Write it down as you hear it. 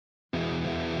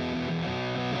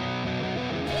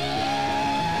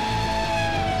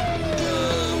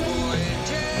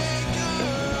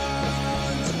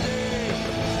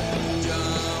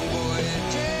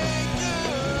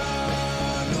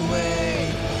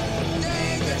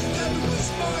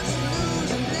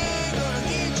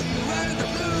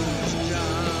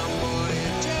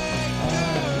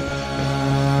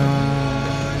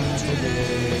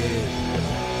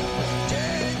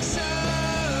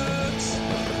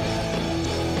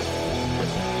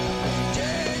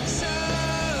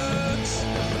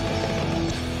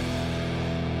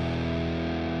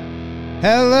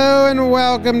Hello and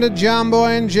welcome to John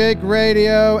Boy and Jake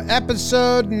Radio,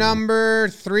 episode number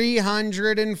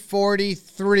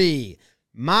 343.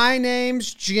 My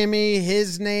name's Jimmy,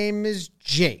 his name is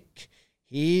Jake.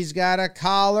 He's got a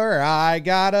collar, I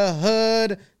got a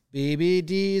hood,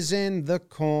 BBD's in the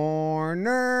corner.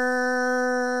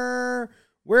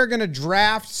 We're going to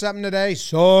draft something today.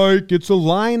 Psych, it's a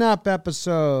lineup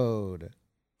episode.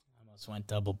 Almost went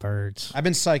double birds. I've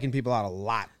been psyching people out a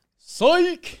lot.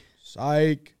 Psych!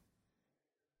 Psych.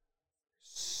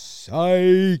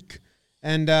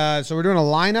 And so we're doing a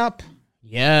lineup.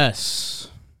 Yes.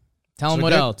 Tell them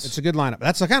what else. It's a good lineup.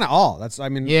 That's kind of all. That's the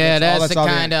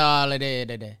kind of all it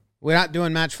is. We're not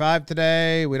doing match 5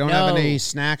 today. We don't have any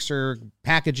snacks or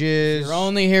packages. You're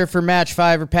only here for match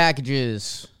 5 or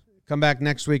packages. Come back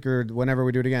next week or whenever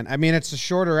we do it again. I mean, it's a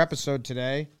shorter episode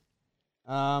today.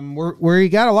 We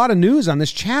got a lot of news on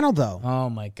this channel, though. Oh,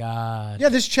 my God. Yeah,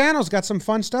 this channel's got some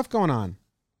fun stuff going on.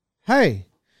 Hey.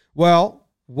 Well,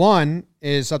 1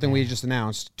 is something we just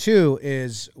announced. 2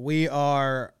 is we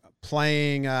are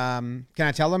playing... can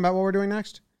I tell them about what we're doing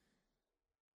next?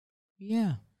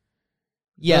 Yeah.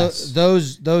 Yes.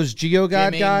 Those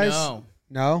GeoGod guys? No.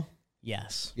 No?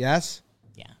 Yes. Yes?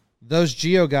 Yeah. Those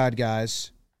GeoGod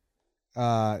guys,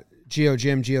 Geo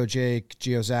Jim, Geo Jake,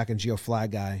 Geo Zach, and Geo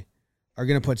Flag Guy, are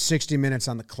going to put 60 minutes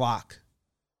on the clock.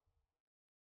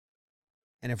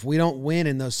 And if we don't win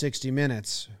in those 60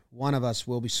 minutes, one of us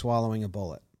will be swallowing a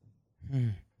bullet.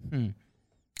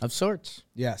 Of sorts.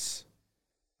 Yes.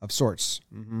 Of sorts.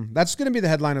 Mm-hmm. That's going to be the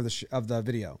headline of the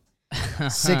video.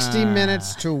 60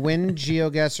 minutes to win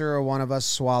GeoGuessr or one of us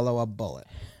swallow a bullet.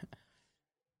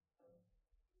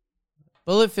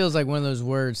 Bullet feels like one of those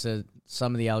words that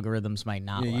some of the algorithms might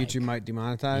not like. YouTube might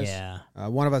demonetize. Yeah.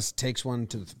 One of us takes one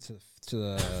to the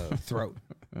throat.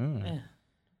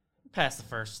 Past the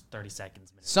first 30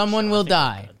 seconds. Someone will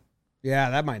die.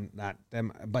 Yeah, that might not.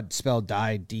 But spelled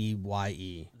die,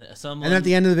 D-Y-E. And at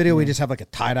the end of the video, we just have like a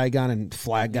tie-dye gun and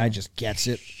Flag Guy just gets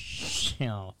it.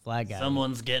 Flag Guy.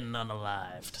 Someone's getting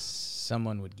unalived.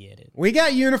 Someone would get it. We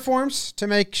got uniforms to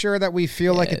make sure that we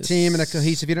feel like a team and a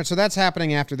cohesive unit. So that's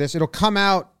happening after this. It'll come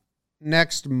out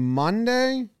next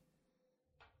Monday.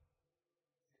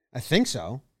 I think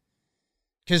so.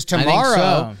 Because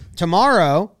tomorrow,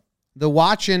 the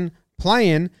watching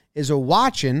playing is a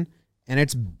watching, and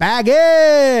it's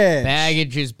baggage.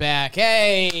 Baggage is back.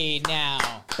 Hey,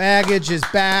 now. Baggage is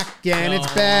back, and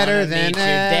it's better than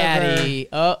ever. Your daddy.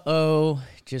 Uh-oh.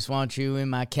 Just want you in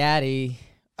my caddy.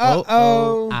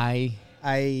 Uh-oh.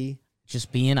 I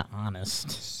just being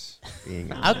honest.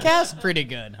 Outcast pretty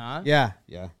good, huh? Yeah.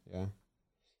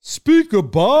 Speaker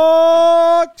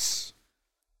box.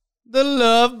 The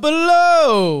love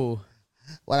below.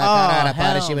 When I caught her at a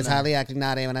party, she was hardly acting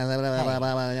naughty when I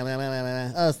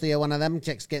oh, see one of them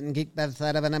chicks getting geeked by the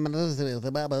side of an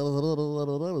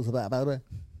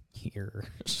You're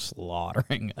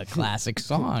slaughtering a classic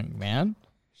song, man.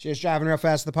 She was driving real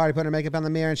fast to the party, putting her makeup on the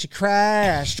mirror, and she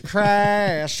crashed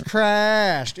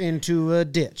into a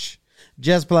ditch.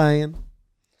 Just playing.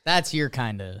 That's your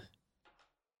kind of...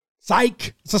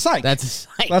 Psych. It's a psych. That's a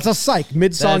psych. That's a psych.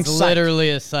 Mid-song That's psych.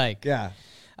 literally a psych. Yeah.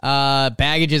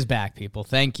 Baggage is back, people.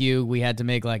 Thank you. We had to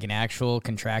make like an actual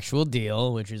contractual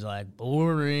deal, which is like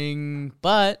boring,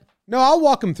 but... No, I'll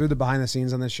walk them through the behind the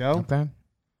scenes on this show. Okay.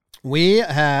 We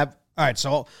have... All right,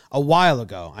 so a while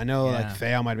ago, I know like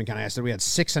Faye might have been kind of asked that we had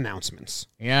 6 announcements.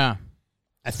 Yeah.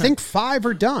 I think 5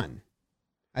 are done.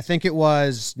 I think it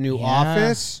was new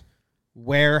office,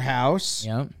 warehouse,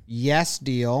 Yes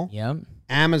deal,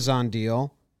 Amazon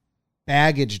deal,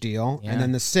 baggage deal, and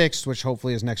then the 6th, which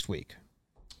hopefully is next week.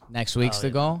 Next week's the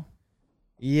goal?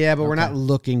 Yeah, but we're not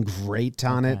looking great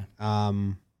on it.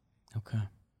 Okay.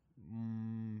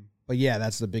 But yeah,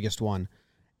 that's the biggest one.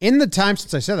 In the time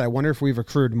since I said that, I wonder if we've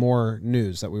accrued more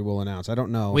news that we will announce. I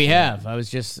don't know. We have. I was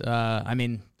just,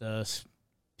 the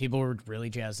people were really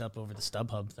jazzed up over the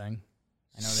StubHub thing.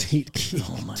 I know SeatGeek.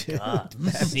 Oh my God.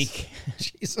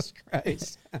 Jesus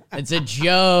Christ. It's a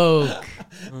joke.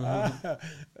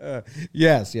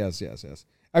 Yes.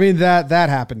 I mean, that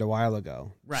happened a while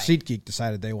ago. Right. SeatGeek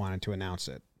decided they wanted to announce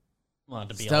it.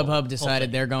 StubHub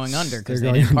decided they're going under because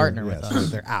they didn't partner with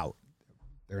us. They're out.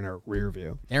 They're in our rear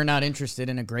view. They're not interested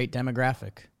in a great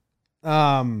demographic.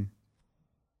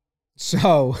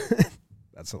 So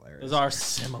that's hilarious. Those are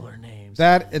similar names.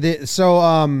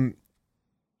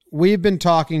 We've been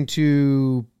talking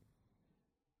to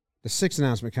the 6th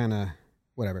announcement, kind of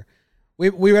whatever. We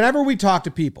whenever we talk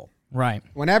to people, right?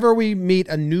 Whenever we meet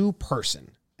a new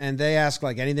person and they ask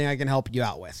like anything I can help you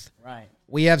out with, right?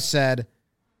 We have said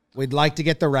we'd like to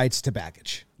get the rights to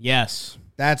baggage. Yes.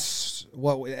 that's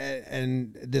what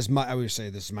and this might, I would say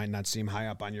this might not seem high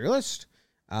up on your list,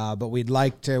 but we'd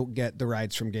like to get the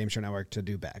rights from Game Show Network to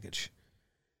do Baggage.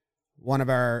 One of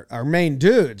our main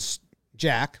dudes,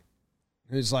 Jack,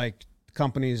 who's like the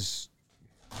company's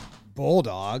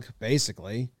bulldog,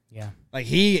 basically. Yeah. Like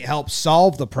he helped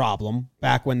solve the problem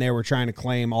back when they were trying to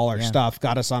claim all our stuff.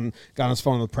 Got us phone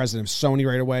with the president of Sony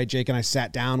right away. Jake and I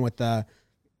sat down with the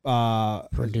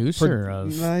producer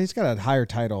of. He's got a higher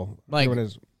title. Like what it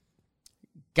is.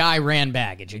 Guy ran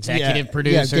Baggage, executive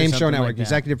producer. Yeah, Game Show Network, like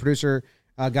executive producer.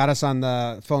 Got us on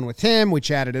the phone with him. We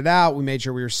chatted it out. We made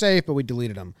sure we were safe, but we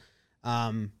deleted him.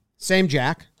 Same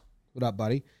Jack. What up,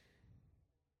 buddy?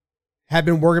 Had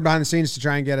been working behind the scenes to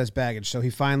try and get us Baggage. So he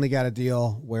finally got a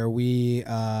deal where we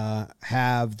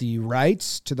have the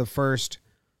rights to the first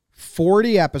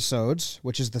 40 episodes,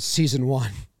 which is the season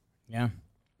 1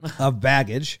 of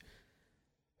Baggage,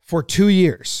 for 2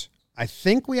 years. I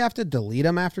think we have to delete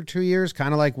them after 2 years,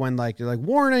 kind of like when you're like,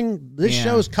 warning, this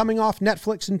show's coming off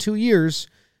Netflix in 2 years.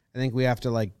 I think we have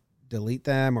to like delete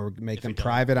them or make them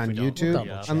private on YouTube.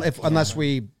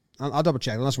 I'll double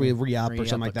check unless we re-up or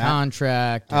something like that.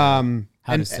 Contract. How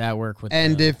does that work with?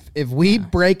 And if we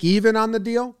break even on the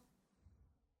deal,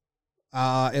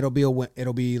 it'll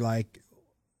be like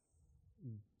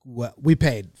what we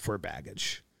paid for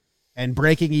Baggage, and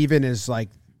breaking even is like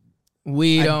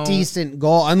a decent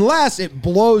goal unless it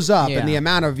blows up and the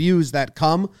amount of views that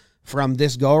come from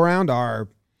this go around are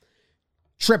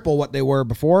triple what they were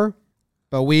before.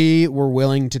 But we were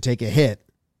willing to take a hit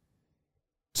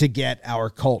to get our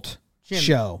cult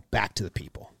show back to the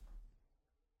people.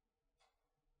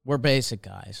 We're basic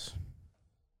guys.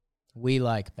 We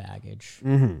like Baggage.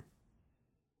 Mm-hmm.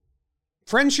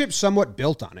 Friendship somewhat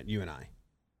built on it, you and I.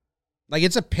 Like,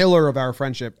 it's a pillar of our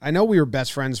friendship. I know we were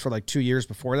best friends for like 2 years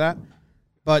before that,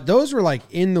 but those were like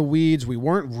in the weeds. We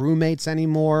weren't roommates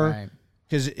anymore. Right.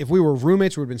 Because if we were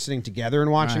roommates, we would have been sitting together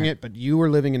and watching it, but you were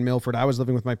living in Milford. I was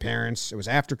living with my parents. It was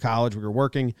after college. We were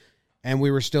working, and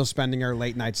we were still spending our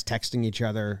late nights texting each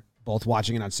other, both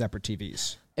watching it on separate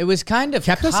TVs. It was kind of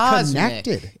kept cosmic. us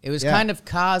connected. It was kind of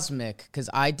cosmic because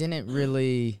I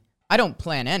don't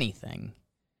plan anything.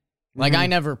 Like, I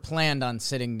never planned on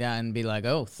sitting down and be like,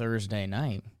 oh, Thursday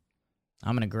night,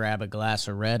 I'm going to grab a glass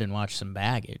of red and watch some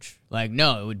Baggage. Like,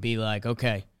 no, it would be like,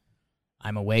 okay,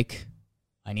 I'm awake.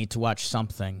 I need to watch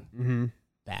something. Mm-hmm.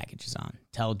 Baggage is on.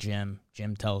 Tell Jim.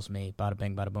 Jim tells me. Bada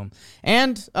bing, bada boom.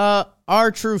 And our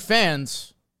true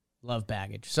fans love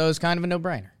Baggage. So it's kind of a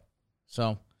no-brainer.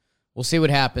 So we'll see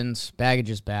what happens. Baggage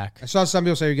is back. I saw some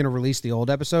people say you're going to release the old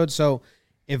episode. So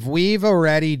if we've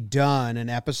already done an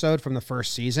episode from the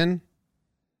first season,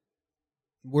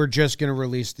 we're just going to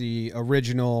release the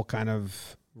original kind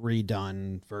of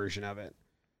redone version of it.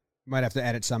 Might have to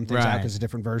edit some things out because it's a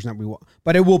different version that we want.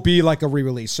 But it will be like a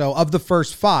re-release. So of the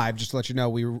first 5, just to let you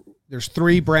know, there's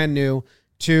 3 brand new,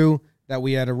 2 that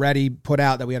we had already put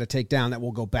out that we had to take down that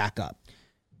will go back up.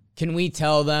 Can we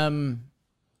tell them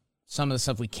some of the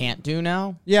stuff we can't do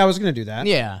now? Yeah, I was going to do that.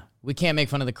 Yeah. We can't make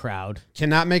fun of the crowd.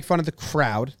 Cannot make fun of the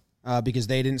crowd because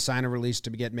they didn't sign a release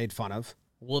to get made fun of.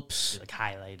 Whoops. Like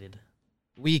highlighted.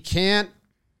 We can't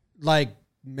like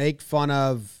make fun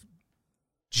of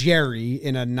Jerry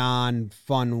in a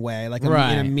non-fun way, like in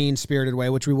a mean-spirited way,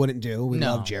 which we wouldn't do. We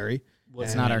love Jerry.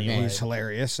 It's not our game. He's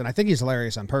hilarious, and I think he's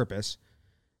hilarious on purpose.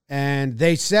 And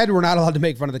they said we're not allowed to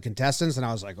make fun of the contestants, and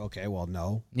I was like, okay, well,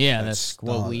 no. Yeah, that's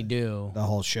what we do. The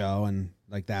whole show, and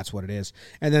like that's what it is.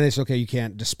 And then they said, okay, you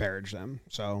can't disparage them,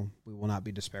 so we will not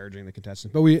be disparaging the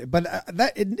contestants. But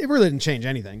it really didn't change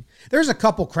anything. There's a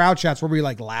couple crowd shots where we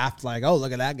like laughed, like, oh,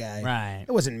 look at that guy. Right.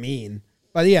 It wasn't mean.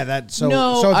 But yeah, so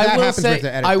if that happens, we have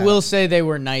to edit I that will out. say they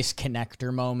were nice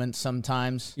connector moments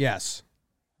sometimes. Yes.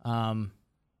 Where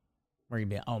you'd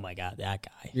be, oh my God, that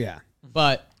guy. Yeah.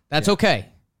 But that's okay.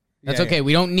 That's okay. Yeah.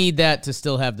 We don't need that to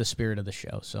still have the spirit of the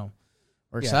show. So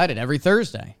we're excited every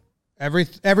Thursday. Every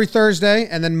Thursday,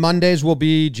 and then Mondays will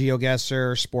be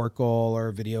GeoGuessr, Sport Goal,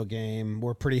 or video game.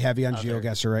 We're pretty heavy on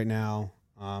GeoGuessr right now.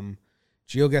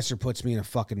 GeoGuessr puts me in a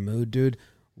fucking mood, dude.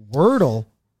 Wordle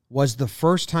was the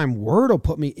first time Wordle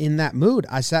put me in that mood.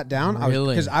 I sat down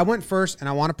because I went first, and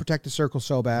I want to protect the circle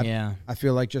so bad. Yeah, I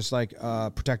feel like just like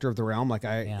a protector of the realm. Like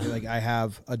I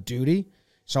have a duty.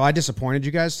 So I disappointed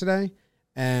you guys today,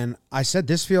 and I said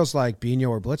this feels like Bino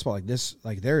or Blitzball. Like this,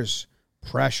 like there's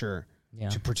pressure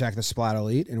to protect the Splat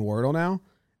Elite in Wordle now,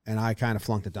 and I kind of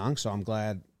flunked the dunk. So I'm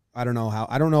glad. I don't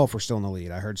know if we're still in the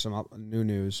lead. I heard some new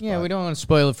news. Yeah, we don't want to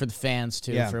spoil it for the fans,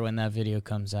 too, for when that video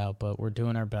comes out, but we're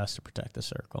doing our best to protect the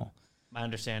circle. My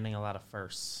understanding, a lot of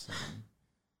firsts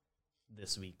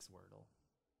this week's Wordle.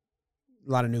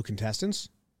 A lot of new contestants?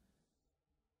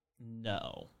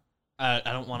 No. I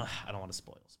don't want to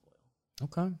spoil.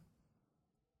 Okay.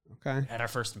 Had our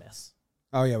first miss.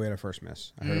 Oh yeah, we had our first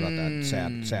miss. I heard about that.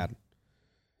 Sad.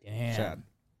 Damn. Sad.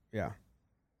 Yeah.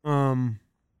 Damn.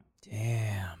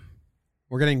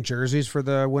 We're getting jerseys for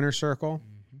the winner circle.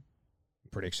 Mm-hmm.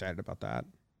 Pretty excited about that.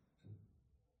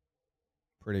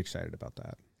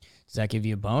 Does that give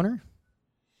you a boner?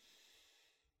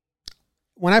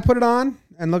 When I put it on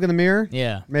and look in the mirror,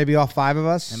 Yeah. maybe all 5 of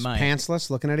us, pantsless,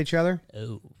 looking at each other,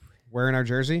 wearing our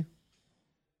jersey.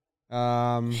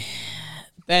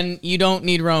 Then you don't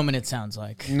need Roman, it sounds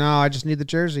like. No, I just need the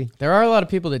jersey. There are a lot of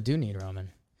people that do need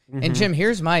Roman. Mm-hmm. And Jim,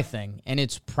 here's my thing, and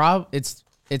it's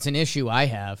an issue I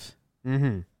have.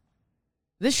 Mm-hmm.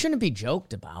 This shouldn't be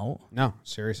joked about. No,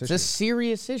 serious issue. It's a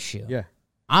serious issue. Yeah.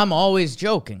 I'm always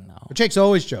joking, though. But Jake's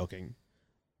always joking.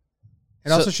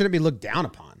 It also shouldn't be looked down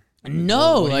upon.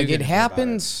 No, like it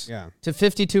happens to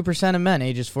 52% of men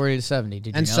ages 40 to 70.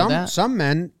 Did you know that? Some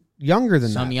men younger than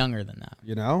that. Some younger than that.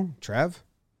 You know, Trev?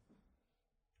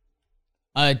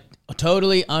 A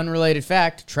totally unrelated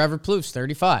fact, Trevor Plouffe's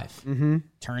 35. Mm-hmm.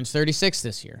 Turns 36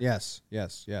 this year. Yes.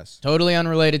 Totally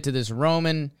unrelated to this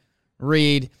Roman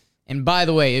Reed. And by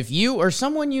the way, if you or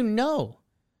someone you know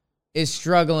is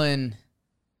struggling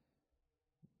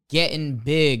getting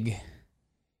big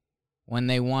when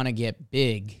they want to get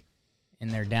big and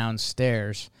they're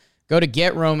downstairs, go to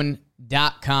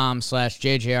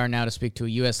GetRoman.com/JJR now to speak to a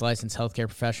U.S. licensed healthcare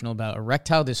professional about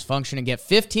erectile dysfunction and get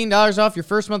 $15 off your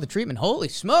first month of treatment. Holy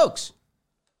smokes.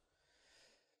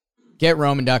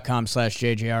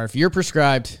 GetRoman.com/JJR. If you're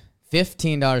prescribed,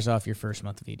 $15 off your first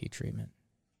month of ED treatment.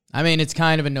 I mean, it's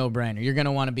kind of a no-brainer. You're going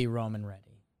to want to be Roman ready.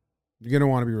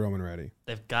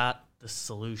 They've got the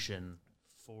solution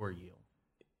for you.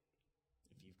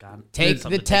 If you've got take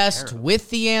the test with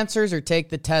the answers or take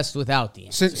the test without the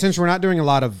answers. Since we're not doing a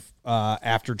lot of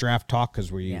after draft talk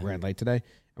because we ran late today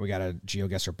and we got to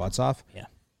GeoGuess our butts off. Yeah.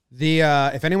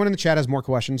 If anyone in the chat has more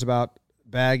questions about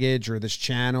baggage or this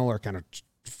channel or kind of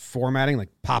formatting, like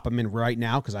pop them in right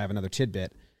now because I have another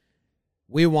tidbit.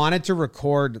 We wanted to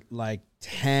record like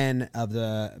 10 of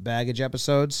the baggage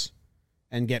episodes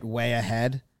and get way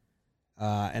ahead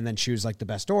and then choose like the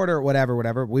best order,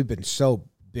 whatever. We've been so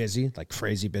busy, like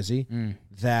crazy busy,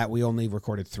 that we only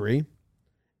recorded 3.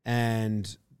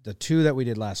 And the 2 that we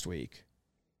did last week,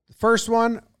 the first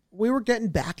one, we were getting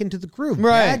back into the groove.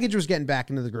 Right. Baggage was getting back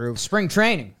into the groove. Spring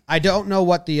training. I don't know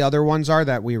what the other ones are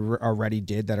that we already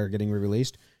did that are getting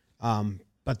re-released.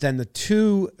 But then the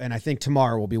 2, and I think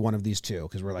tomorrow will be one of these 2,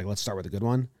 because we're like, let's start with a good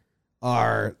one,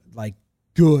 are like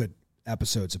good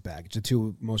episodes of baggage. The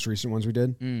 2 most recent ones we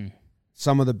did.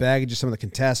 Some of the baggage, some of the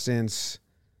contestants,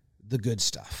 the good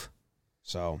stuff.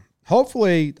 So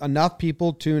hopefully enough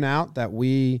people tune out that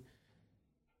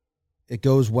it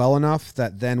goes well enough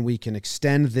that then we can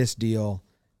extend this deal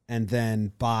and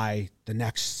then buy the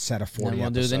next set of 40 and we'll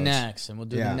episodes. Do the next, and we'll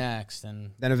do the next,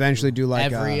 and then eventually do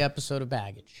like every episode of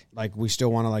baggage. Like we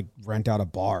still want to like rent out a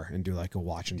bar and do like a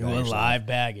watch and do a live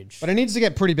baggage. But it needs to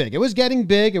get pretty big. It was getting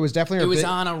big. It was definitely. It was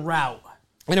on a route,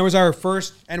 and it was our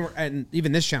first, and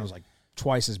even this channel was like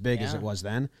twice as big as it was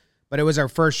then. But it was our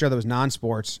first show that was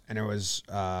non-sports, and it was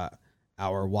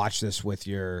our watch this with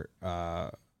your.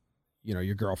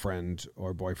 Your girlfriend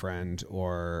or boyfriend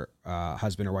or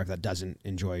husband or wife that doesn't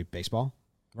enjoy baseball.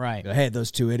 Right. Hey,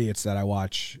 those 2 idiots that I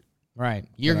watch. Right.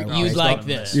 You'd like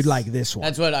this. You'd like this one.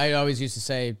 That's what I always used to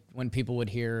say when people would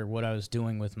hear what I was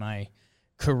doing with my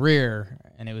career,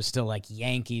 and it was still like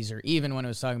Yankees, or even when it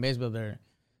was talking baseball, they'd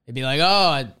be like,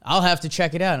 oh, I'll have to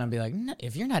check it out. And I'd be like, no,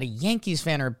 if you're not a Yankees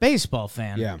fan or a baseball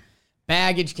fan,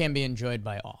 baggage can be enjoyed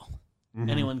by all. Mm-hmm.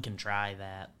 Anyone can try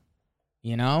that.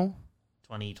 You know?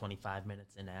 20, 25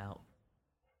 minutes in and out.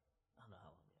 I don't know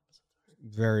how long the episodes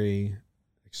are. Very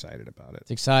excited about it.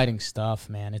 It's exciting stuff,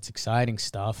 man.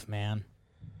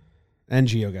 And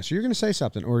GeoGuessr. You're going to say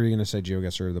something, or are you going to say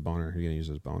GeoGuessr or the boner? You're going to use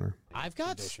this boner. I've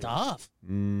got stuff.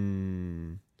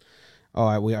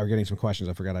 Oh, we are getting some questions.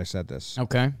 I forgot I said this.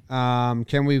 Okay.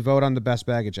 Can we vote on the best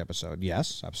baggage episode?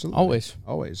 Yes, absolutely.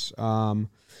 Always.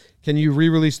 Can you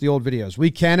re-release the old videos?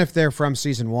 We can if they're from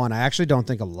season 1. I actually don't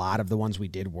think a lot of the ones we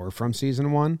did were from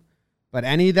season 1. But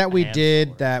any that we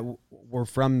did that were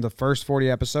from the first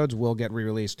 40 episodes will get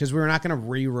re-released. Because we're not going to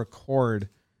re-record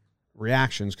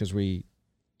reactions because we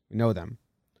know them.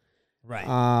 Right.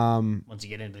 Once you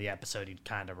get into the episode, you'd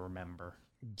kind of remember.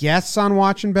 Guests on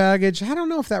Watching Baggage, I don't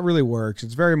know if that really works.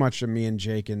 It's very much a me and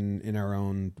Jake in our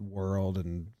own world.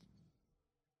 And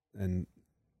did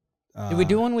we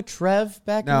do one with Trev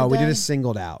back in the day? No, we did a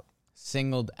singled out.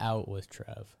 Singled out with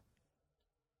Trev.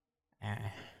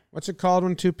 What's it called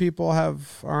when 2 people are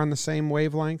on the same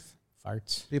wavelength?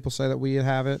 Farts. People say that we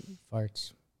have it.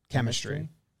 Farts. Chemistry.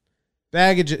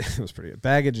 Baggage, it was pretty good.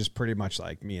 Baggage is pretty much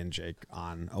like me and Jake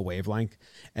on a wavelength.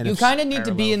 And you kind of need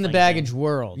to be in the baggage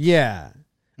world. Yeah.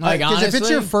 Like, because honestly, if it's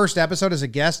your first episode as a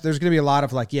guest, there's going to be a lot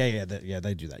of like, they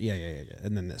do that. Yeah.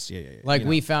 And then this, yeah. Like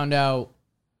we found out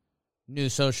new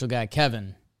social guy,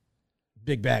 Kevin.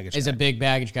 Big baggage is guy. a big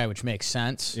baggage guy, which makes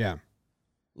sense. Yeah.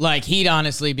 Like he'd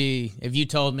honestly be, if you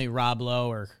told me Rob Lowe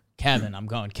or Kevin, I'm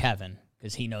going Kevin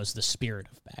because he knows the spirit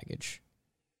of baggage.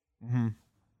 Mm-hmm.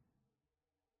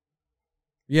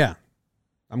 Yeah.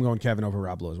 I'm going Kevin over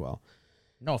Rob Lowe as well.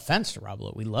 No offense to Rob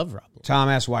Lowe. We love Rob Lowe. Tom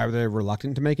asked why were they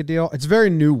reluctant to make a deal. It's a very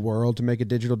new world to make a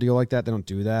digital deal like that. They don't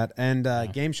do that.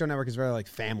 And Game Show Network is very like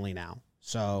family now.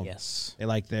 So yes, they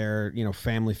like their,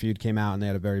 Family Feud came out and they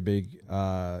had a very big,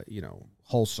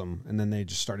 wholesome. And then they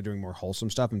just started doing more wholesome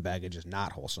stuff, and Baggage is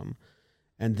not wholesome.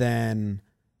 And then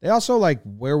they also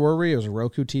where were we? It was a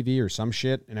Roku TV or some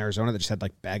shit in Arizona that just had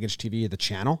Baggage TV at the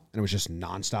channel. And it was just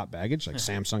nonstop baggage, like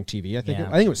Samsung TV. I think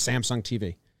it was Samsung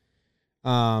TV.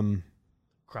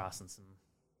 Crossing some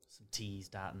T's,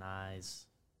 dotting I's.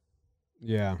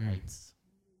 Yeah. Rights.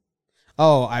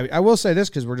 Oh, I will say this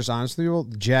because we're just honest with you.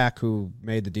 Jack, who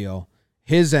made the deal,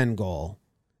 his end goal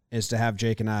is to have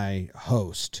Jake and I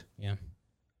host. Yeah.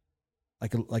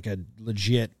 Like a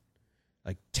legit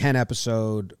 10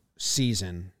 episode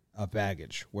season of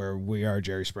Baggage where we are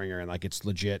Jerry Springer and it's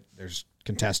legit. There's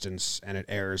contestants and it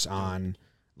airs on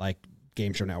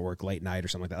Game Show Network late night or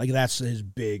something like that. That's his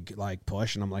big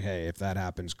push, and I'm like, hey, if that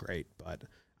happens, great. But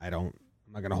I'm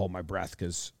not gonna hold my breath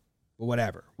because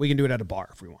whatever. We can do it at a bar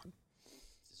if we want.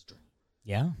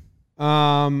 Yeah.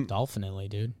 Dolphinitely,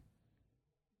 dude.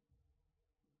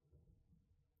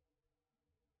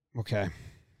 Okay.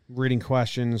 Reading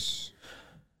questions.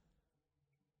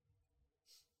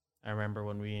 I remember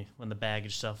when the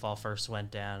baggage stuff all first went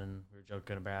down, and we were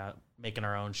joking about making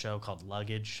our own show called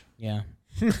Luggage. Yeah.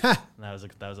 And that was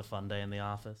a fun day in the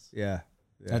office. Yeah.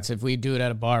 That's if we do it at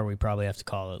a bar, we probably have to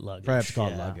call it Luggage. Probably have to call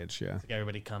it Luggage, yeah.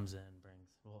 Everybody comes in, brings.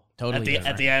 Totally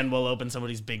at the end, we'll open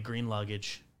somebody's big green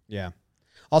luggage. Yeah.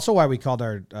 Also, why we called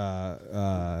our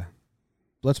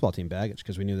Blitzball team Baggage,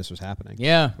 because we knew this was happening.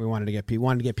 Yeah. We wanted to get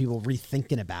people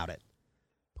rethinking about it.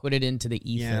 Put it into the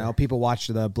ether. People watch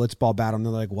the Blitzball battle and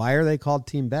they're like, why are they called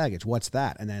Team Baggage? What's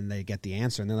that? And then they get the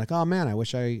answer and they're like, oh man, I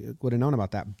wish I would have known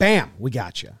about that. Bam, we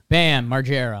got you. Bam,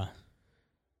 Margera.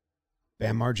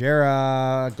 Bam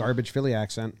Margera, garbage Philly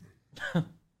accent.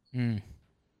 He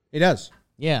does.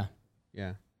 Yeah.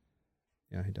 Yeah.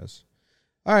 Yeah, he does.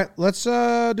 All right, let's do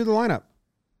the lineup.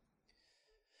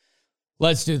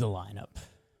 Let's do the lineup.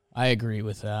 I agree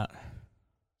with that.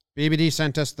 BBD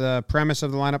sent us the premise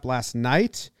of the lineup last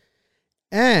night,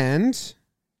 and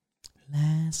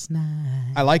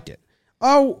I liked it.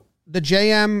 Oh, the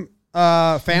JM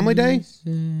Family Day.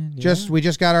 We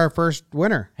just got our first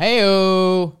winner.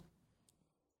 Heyo.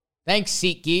 Thanks,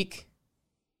 SeatGeek.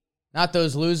 Not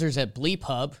those losers at Bleep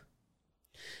Hub.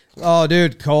 Oh,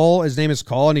 dude, Cole. His name is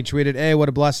Cole, and he tweeted, "Hey, what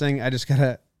a blessing! I just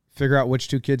gotta figure out which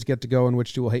two kids get to go and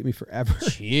which two will hate me forever."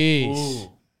 Jeez.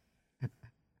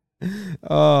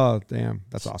 Oh, damn.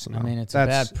 That's awesome. I mean, it's a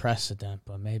bad precedent,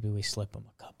 but maybe we slip him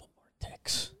a couple more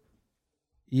ticks.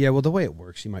 Yeah, well, the way it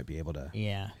works, he might be able to.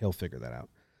 Yeah. He'll figure that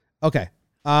out. Okay.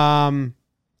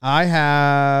 I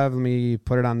have, let me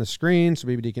put it on the screen so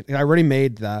BBD can, I already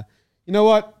made you know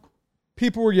what?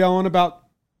 People were yelling about.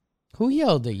 Who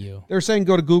yelled at you? They were saying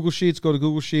go to Google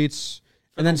Sheets.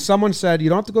 And then someone said, you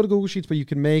don't have to go to Google Sheets, but you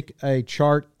can make a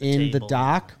chart in the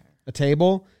doc, a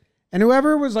table. And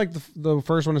whoever was the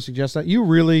first one to suggest that, you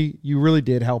really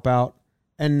did help out.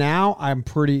 And now I'm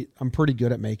pretty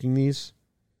good at making these.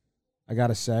 I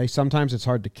gotta say, sometimes it's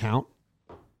hard to count.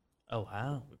 Oh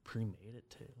wow, we pre-made it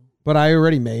too. But I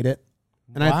already made it,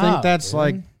 and I think that's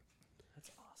dude.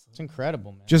 That's awesome. It's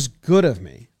incredible, man. Just good of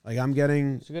me. I'm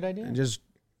getting. It's a good idea. I'm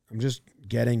just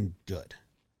getting good.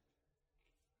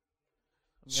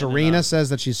 Serena says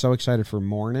that she's so excited for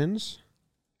mornings.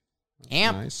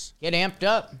 Nice. Get amped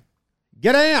up.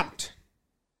 Get amped.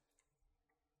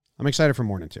 I'm excited for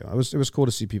morning too. It was cool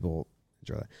to see people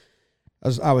enjoy that.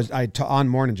 On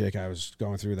morning, Jake, I was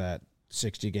going through that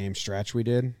 60 game stretch we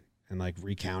did and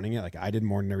recounting it. I did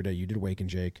morning every day. You did Wake and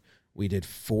Jake. We did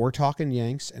 4 Talking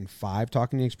Yanks and 5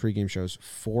 Talking Yanks pregame shows,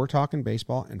 4 Talking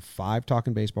Baseball and 5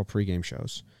 Talking Baseball pregame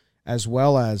shows, as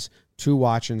well as 2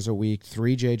 watch-ins a week,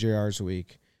 3 JJRs a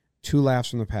week, 2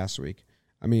 laughs from the past week.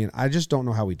 I mean, I just don't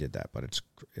know how we did that, but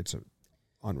it's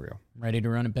unreal. Ready to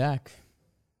run it back.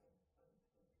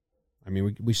 I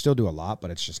mean, we still do a lot, but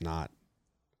it's just not.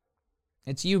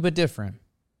 It's you, but different.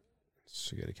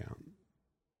 It's a good account.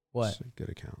 What? It's a good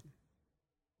account.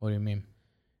 What do you mean?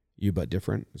 You But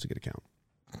Different is a good account.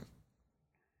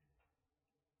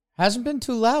 Hasn't been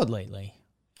too loud lately.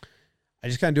 I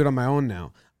just kind of do it on my own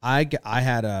now. I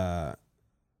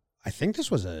think this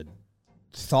was a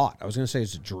thought. I was going to say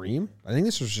it's a dream. I think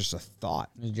this was just a thought.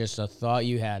 It was just a thought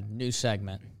you had. New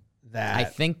segment. I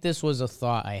think this was a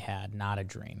thought I had, not a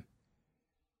dream.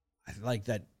 I like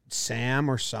that Sam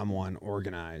or someone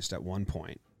organized at one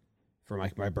point for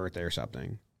my birthday or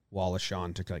something, Wallace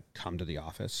Shawn to like come to the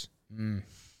office. Mm.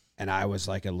 And I was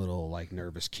like a little like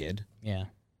nervous kid. Yeah.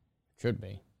 Should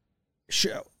be.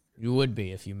 Sure. You would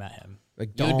be if you met him.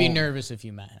 Like, you would be nervous if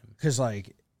you met him. Because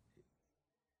like,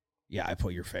 yeah, I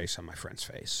put your face on my friend's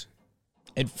face.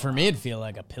 For me, it'd feel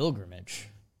like a pilgrimage.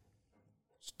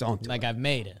 Just don't do like it. I've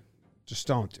made it. Just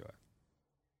don't do it.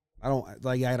 I don't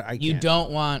like. I can't. You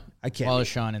don't want I can't Wallace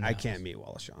Shawn in the I house. can't meet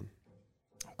Wallace Shawn.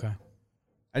 Okay.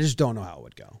 I just don't know how it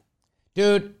would go.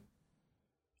 Dude,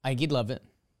 I think you'd love it.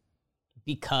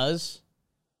 Because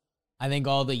I think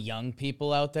all the young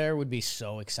people out there would be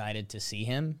so excited to see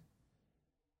him.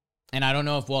 And I don't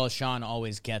know if Wallace Shawn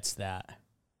always gets that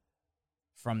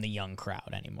from the young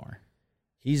crowd anymore.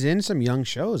 He's in some young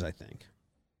shows, I think.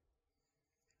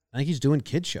 I think he's doing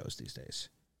kid shows these days.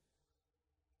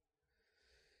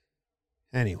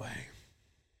 Anyway.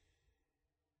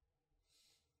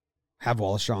 Have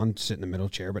Wallace Shawn sit in the middle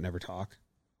chair but never talk.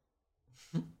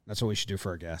 That's what we should do for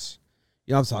our guests.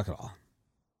 You don't have to talk at all.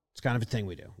 It's kind of a thing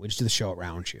we do. We just do the show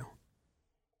around you.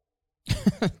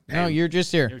 No, you're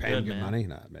just here. You're Pay good, good man. money.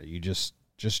 No, you just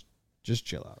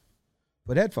chill out.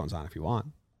 Put headphones on if you want.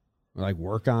 Or like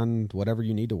work on whatever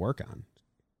you need to work on.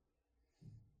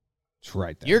 It's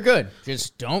right there. You're good.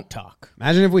 Just don't talk.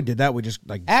 Imagine if we did that. We just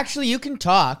like Actually, you can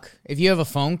talk. If you have a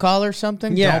phone call or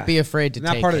something, Yeah. don't be afraid to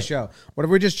not take part it. of the show. What if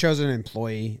we just chose an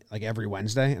employee like every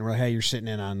Wednesday and we're like, hey, you're sitting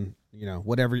in on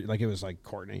whatever. Like it was like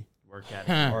Courtney Work at it.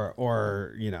 Huh.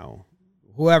 or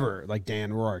whoever like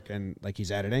Dan Rourke and like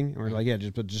he's editing and we're like, yeah,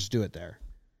 just do it there.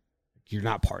 You're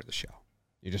not part of the show.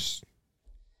 You're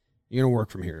gonna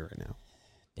work from here right now.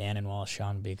 Dan and Wallace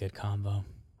Shawn would be a good combo.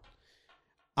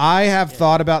 I have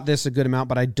thought about this a good amount,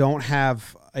 but I don't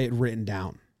have it written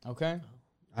down. Okay.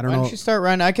 I don't Why know. don't you start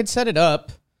running? I could set it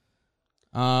up.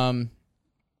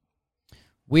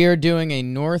 We are doing a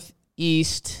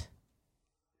Northeast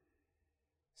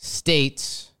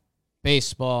States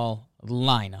baseball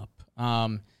lineup.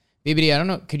 BBD, I don't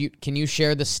know. Can you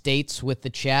share the states with the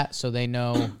chat so they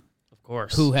know Of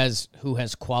course. who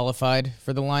has qualified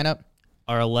for the lineup?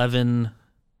 Are 11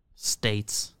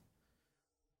 states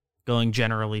going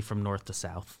generally from north to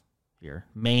south here.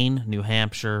 Maine, New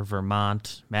Hampshire,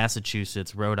 Vermont,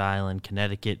 Massachusetts, Rhode Island,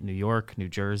 Connecticut, New York, New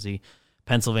Jersey,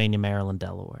 Pennsylvania, Maryland,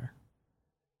 Delaware.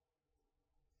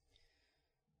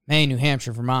 Maine, New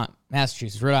Hampshire, Vermont,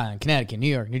 Massachusetts, Rhode Island, Connecticut, New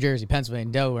York, New Jersey,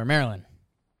 Pennsylvania, Delaware, Maryland.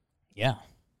 Yeah.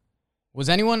 Was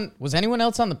anyone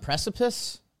else on the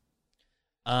precipice?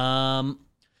 Like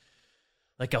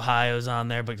Ohio's on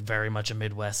there, but very much a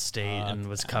Midwest state and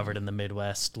was covered in the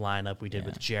Midwest lineup we did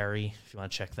with Jerry. If you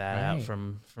want to check that out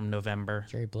from November.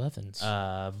 Jerry Blevins.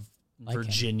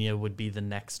 Virginia would be the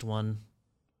next one,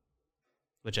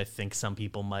 which I think some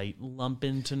people might lump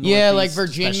into Northeast, Yeah, like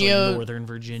especially Virginia, Northern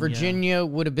Virginia. Virginia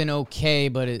would have been okay,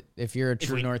 but if you're a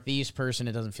true Northeast person,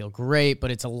 it doesn't feel great,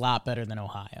 but it's a lot better than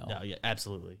Ohio. No, yeah,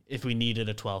 absolutely. If we needed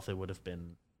a 12th, it would have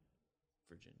been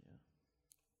Virginia.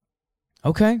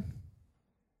 Okay.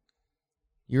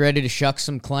 You ready to shuck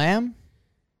some clam?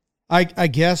 I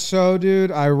guess so,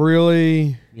 dude. I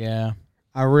really Yeah.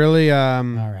 All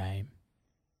right.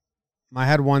 I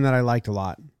had one that I liked a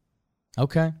lot,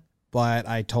 Okay. but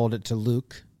I told it to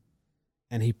Luke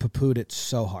and he poo-pooed it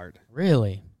so hard.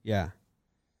 Really? Yeah.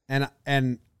 And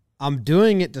I'm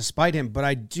doing it despite him, but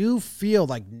I do feel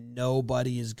like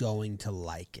nobody is going to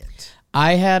like it.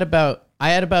 I had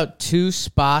about 2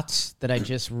 spots that I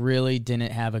just really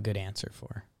didn't have a good answer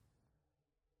for.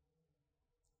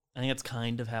 I think that's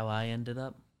kind of how I ended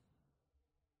up.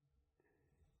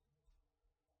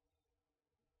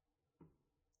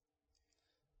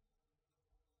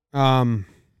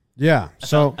 Yeah.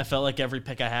 I felt like every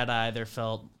pick I had, I either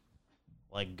felt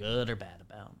like good or bad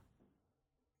about.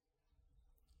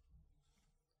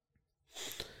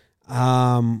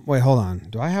 Wait, hold on.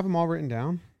 Do I have them all written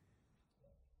down?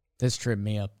 This tripped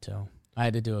me up too. I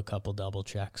had to do a couple double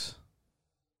checks.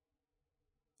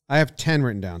 I have 10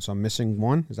 written down, so I'm missing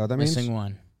one. Is that what that means? Missing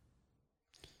one.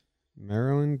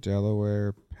 Maryland,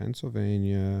 Delaware,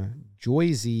 Pennsylvania,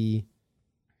 Jersey,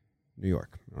 New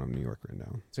York. I don't have New York written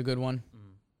down. It's a good one.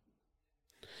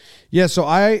 Yeah, so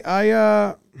I'm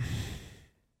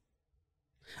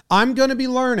going to be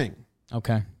learning.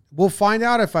 Okay. We'll find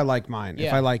out if I like mine, if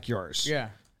Yeah. I like yours. Yeah.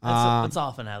 That's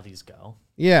often how these go.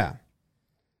 Yeah.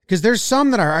 Because there's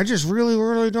some that I just really,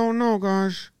 really don't know,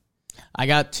 gosh. I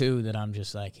got 2 that I'm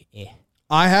just like, eh.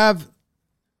 I have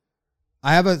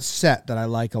a set that I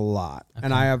like a lot. Okay.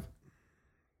 And I have...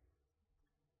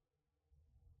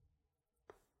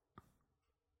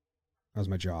 That was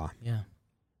my jaw. Yeah.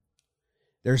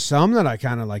 There's some that I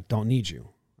kind of like don't need you.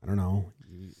 I don't know.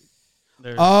 DH.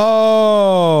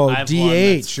 Are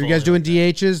you guys doing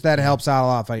DHs? That helps out a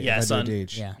lot if I do a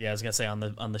DH. Yeah, I was going to say on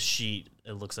the sheet,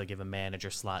 it looks like you have a manager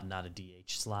slot, not a DH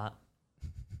slot.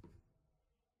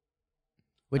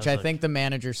 Which I think the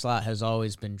manager slot has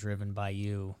always been driven by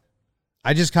you.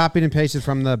 I just copied and pasted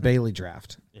from the Bailey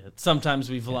draft. Yeah, sometimes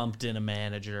we've lumped in a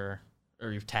manager, or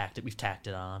we've tacked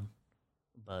it on.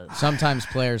 But sometimes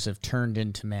players have turned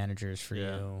into managers for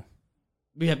you.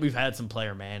 We've had some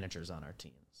player managers on our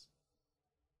teams.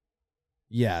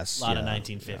 Yes. A lot of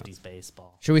 1950s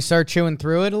baseball. Should we start chewing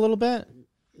through it a little bit?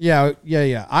 Yeah.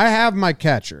 I have my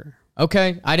catcher.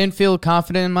 Okay. I didn't feel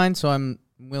confident in mine, so I'm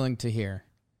willing to hear.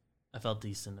 I felt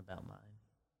decent about mine.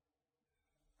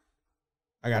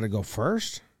 I got to go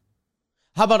first?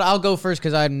 How about I'll go first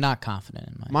because I'm not confident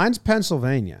in mine. Mine's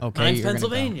Pennsylvania. Okay. Mine's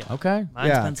Pennsylvania. Okay.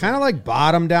 Mine's kind of like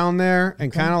bottom down there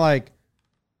and kind of like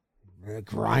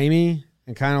grimy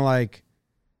and kind of like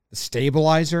the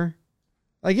stabilizer.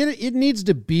 Like it needs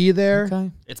to be there.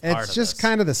 Okay. It's just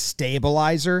kind of the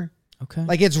stabilizer. Okay.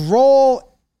 Like its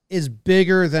role is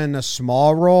bigger than a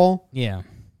small role. Yeah.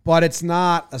 But it's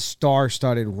not a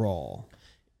star-studded role.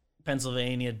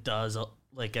 Pennsylvania does a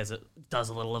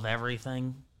little of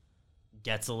everything.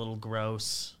 Gets a little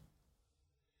gross.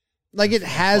 Like it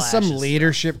has some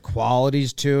leadership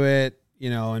qualities to it,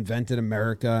 invented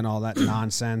America and all that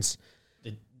nonsense.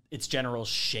 Its general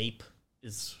shape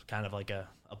is kind of like a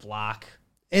block.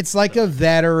 It's like a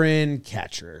veteran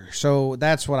catcher. So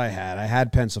that's what I had. I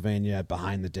had Pennsylvania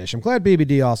behind the dish. I'm glad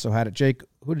BBD also had it. Jake,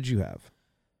 who did you have?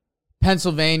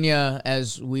 Pennsylvania,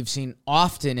 as we've seen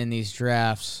often in these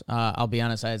drafts, I'll be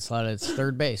honest, I had slotted its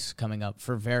third base coming up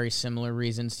for very similar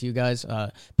reasons to you guys.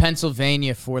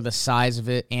 Pennsylvania, for the size of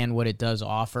it and what it does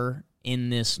offer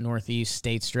in this Northeast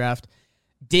States draft,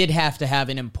 did have to have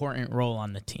an important role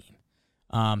on the team.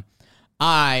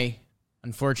 I,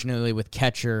 unfortunately, with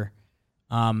catcher,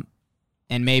 and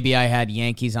maybe I had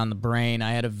Yankees on the brain,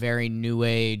 I had a very new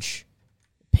age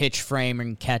pitch frame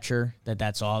and catcher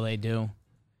that's all they do.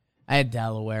 I had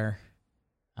Delaware,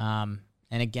 and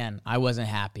again, I wasn't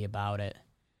happy about it,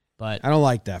 but I don't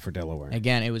like that for Delaware.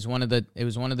 Again, it was one of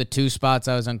the 2 spots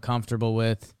I was uncomfortable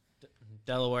with.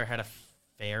 Delaware had a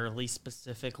fairly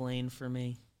specific lane for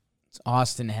me. It's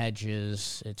Austin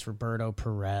Hedges, it's Roberto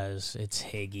Perez, it's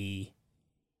Higgy.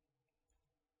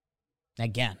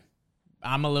 Again,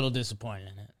 I'm a little disappointed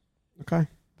in it. Okay,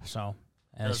 so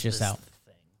it's just out.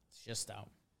 It's just out.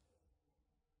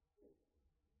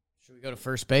 Should we go to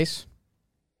first base?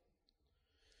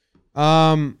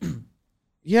 Yeah.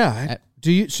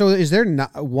 Do you? So is there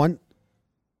not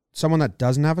someone that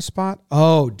doesn't have a spot?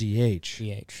 Oh, DH.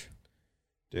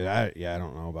 Dude, I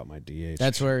don't know about my DH.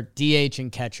 That's where DH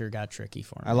and catcher got tricky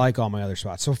for me. I like all my other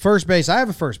spots. So first base, I have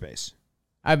a first base.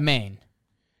 I have Maine.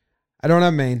 I don't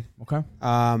have Maine. Okay.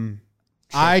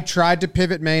 I tried to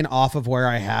pivot Maine off of where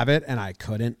I have it, and I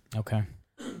couldn't. Okay.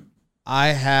 I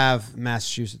have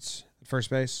Massachusetts at first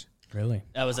base. Really?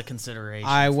 That was a consideration.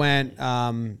 I went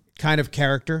kind of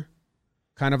character.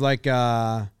 Kind of like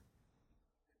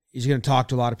he's going to talk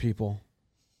to a lot of people.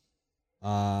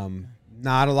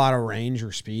 Not a lot of range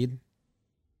or speed.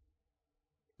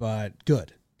 But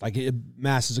good. Like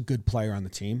Mass is a good player on the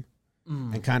team.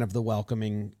 And kind of the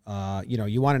welcoming,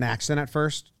 you want an accent at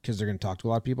first because they're going to talk to a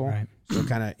lot of people. Right. So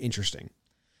kind of interesting.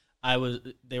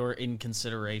 They were in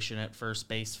consideration at first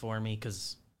base for me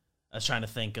because I was trying to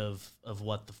think of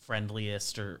what the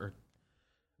friendliest or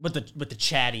what the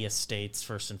chattiest states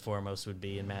first and foremost would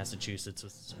be, and Massachusetts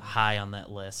was high on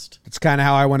that list. That's kind of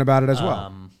how I went about it as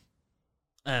well.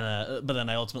 But then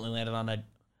I ultimately landed on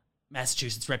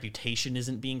Massachusetts' reputation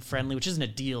isn't being friendly, which isn't a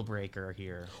deal breaker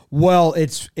here. Well,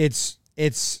 it's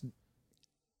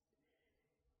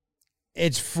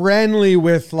friendly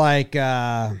with like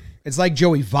it's like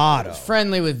Joey Votto.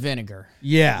 Friendly with vinegar.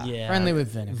 Yeah. Friendly with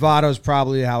vinegar. Votto's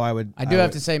probably how I would. I do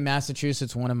have to say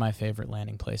Massachusetts, one of my favorite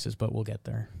landing places, but we'll get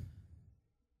there.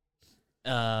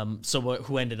 So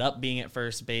who ended up being at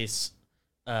first base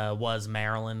was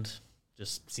Maryland.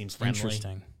 Just seems friendly.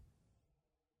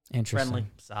 Interesting. Friendly,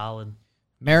 solid.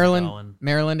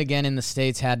 Maryland again in the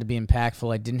States had to be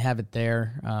impactful. I didn't have it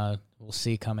there. We'll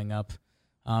see coming up.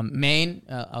 Maine,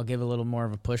 I'll give a little more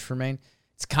of a push for Maine.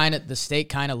 It's the state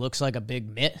kind of looks like a big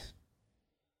mitt.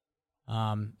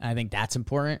 I think that's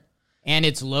important. And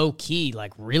it's low key,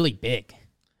 like really big.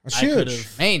 It's huge.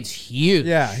 Maine's huge.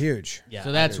 Yeah, huge. Yeah,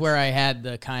 so that's where I had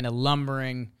the kind of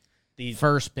lumbering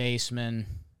first baseman.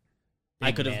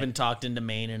 I could have been talked into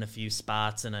Maine in a few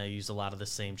spots, and I use a lot of the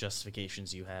same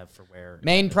justifications you have for where.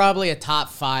 Maine probably a top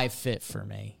 5 fit for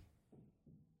me.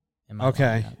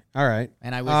 Okay. All right.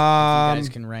 And I wish you guys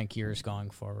can rank yours going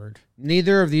forward.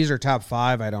 Neither of these are top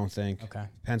 5, I don't think. Okay.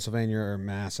 Pennsylvania or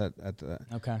Mass at the.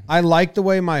 Okay. I like the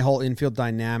way my whole infield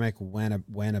dynamic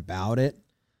went about it.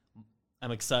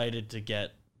 I'm excited to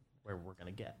get where we're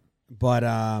gonna get. But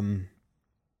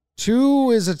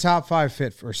 2 is a top 5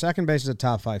 fit or second base is a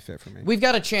top 5 fit for me. We've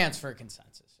got a chance for a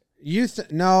consensus.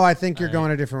 No, I think you're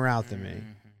going a different route than me.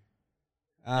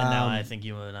 And now I think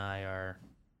you and I are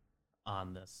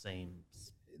on the same.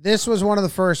 This was one of the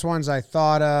first ones I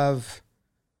thought of.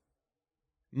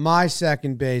 My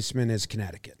second baseman is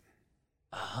Connecticut.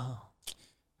 Oh.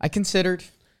 I considered.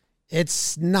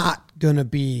 It's not going to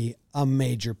be a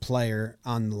major player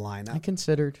on the lineup. I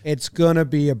considered. It's going to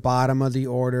be a bottom of the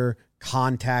order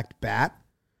contact bat,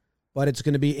 but it's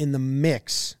going to be in the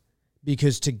mix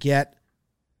because to get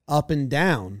up and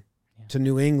down to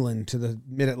New England, to the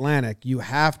Mid-Atlantic, you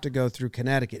have to go through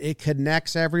Connecticut. It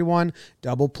connects everyone.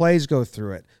 Double plays go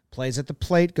through it. Plays at the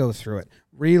plate go through it.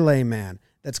 Relay man.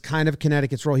 That's kind of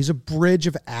Connecticut's role. He's a bridge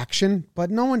of action, but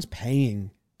no one's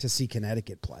paying to see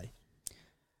Connecticut play.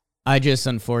 I just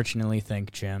unfortunately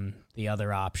think, Jim, the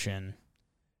other option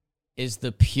is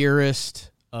the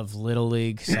purest of Little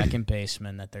League second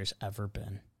baseman that there's ever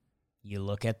been. You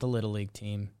look at the Little League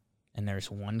team, and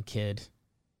there's one kid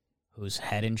who's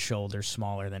head and shoulders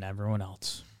smaller than everyone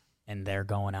else, and they're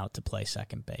going out to play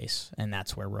second base, and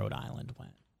that's where Rhode Island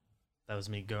went. That was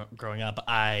me growing up.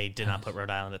 I did not put Rhode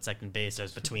Island at second base. I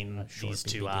was between these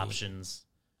two options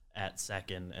at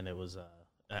second, and it was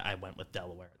I went with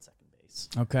Delaware at second base.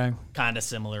 Okay. Kind of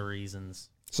similar reasons.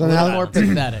 So now more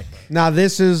pathetic. Now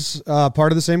this is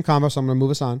part of the same combo, so I'm going to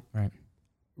move us on. Right.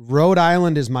 Rhode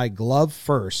Island is my glove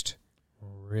first.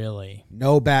 Really?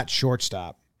 No bat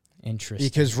shortstop. Interesting.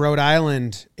 Because Rhode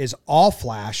Island is all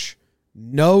flash,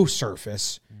 no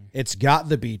surface. It's got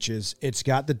the beaches. It's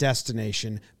got the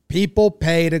destination. People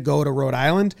pay to go to Rhode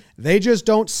Island. They just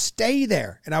don't stay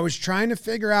there. And I was trying to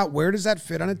figure out where does that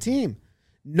fit on a team.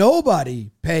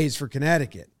 Nobody pays for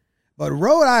Connecticut. But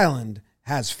Rhode Island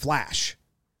has flash.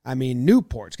 I mean,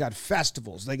 Newport's got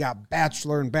festivals. They got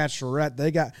Bachelor and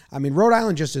Bachelorette. Rhode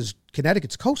Island just is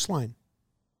Connecticut's coastline.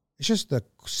 It's just the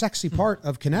sexy part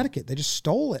of Connecticut. They just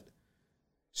stole it.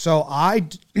 So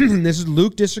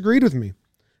Luke disagreed with me,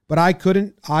 but I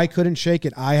couldn't shake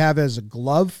it. I have as a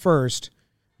glove first,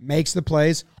 makes the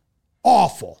plays,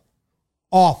 awful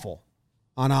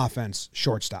on offense,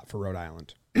 shortstop for Rhode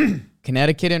Island.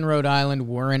 Connecticut and Rhode Island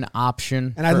were an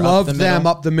option. And I love them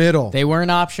up the middle. They were an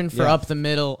option for up the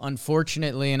middle.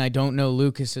 Unfortunately, and I don't know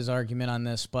Lucas's argument on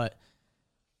this, but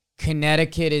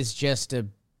Connecticut is just a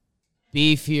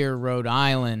beefier Rhode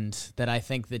Island that I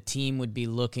think the team would be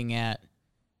looking at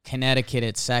Connecticut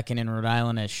at second and Rhode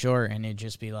Island at short, and it'd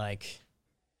just be like,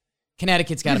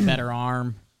 Connecticut's got a better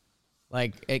arm.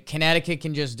 Like, Connecticut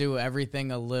can just do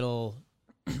everything a little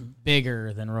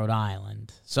bigger than Rhode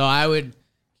Island. So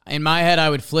in my head, I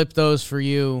would flip those for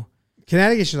you.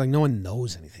 Connecticut's just like no one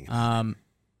knows anything about it.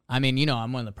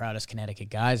 I'm one of the proudest Connecticut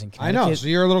guys in Connecticut. I know, so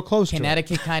you're a little close to it.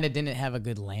 Connecticut kind of didn't have a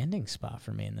good landing spot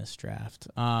for me in this draft,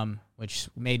 which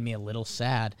made me a little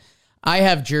sad. I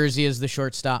have Jersey as the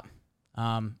shortstop.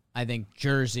 I think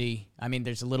Jersey,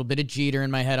 there's a little bit of Jeter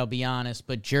in my head, I'll be honest,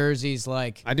 but Jersey's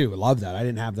like... I do love that. I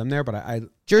didn't have them there, but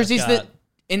Jersey's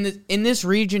in this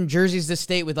region, Jersey's the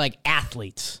state with, like,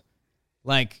 athletes.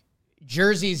 Like,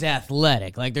 Jersey's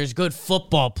athletic. Like, there's good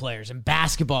football players and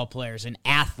basketball players and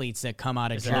athletes that come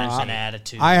out of Jersey. There's an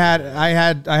attitude. I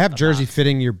have Jersey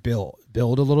fitting your build a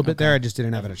little bit there. I just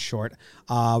didn't have it at short.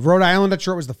 Rhode Island at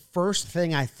short was the first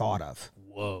thing I thought of.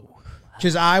 Whoa.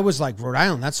 Because I was like, Rhode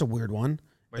Island, that's a weird one.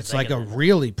 It's like a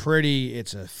really pretty,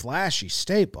 it's a flashy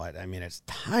state, but it's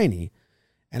tiny.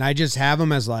 And I just have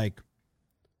them as like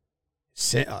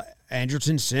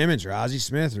Andrelton Simmons or Ozzie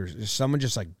Smith or someone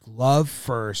just like glove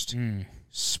first,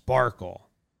 sparkle,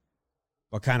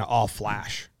 but kind of all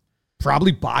flash.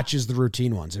 Probably botches the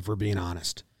routine ones, if we're being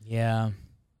honest. Yeah.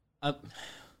 I'm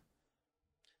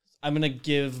going to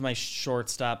give my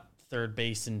shortstop third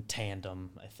base in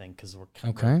tandem, I think, because we're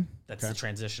that's the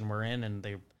transition we're in, and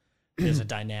there's a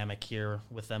dynamic here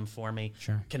with them for me.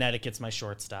 Sure. Connecticut's my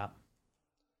shortstop.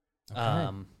 Okay.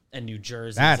 And New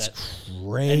Jersey. That's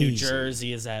crazy. And New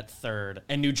Jersey is at third.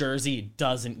 And New Jersey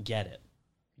doesn't get it.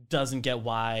 Doesn't get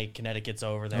why Connecticut's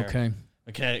over there. Okay.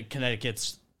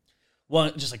 Connecticut's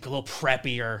just like a little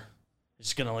preppier.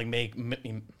 Just gonna like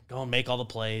go and make all the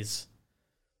plays.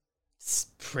 It's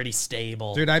pretty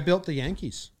stable, dude. I built the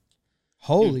Yankees.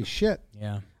 Holy shit!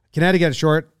 Yeah, Connecticut at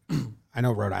short. I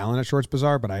know Rhode Island at short's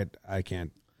bizarre, but I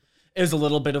can't. It was a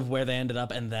little bit of where they ended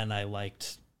up, and then I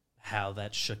liked how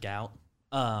that shook out.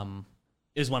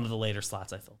 It was one of the later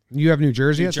slots I filled. You have New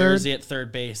Jersey at third? New Jersey at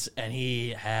third base, and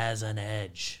he has an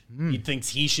edge. He thinks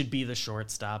he should be the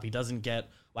shortstop. He doesn't get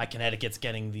why Connecticut's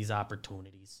getting these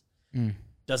opportunities.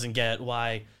 Doesn't get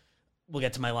why, we'll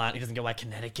get to my line, he doesn't get why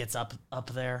Connecticut's up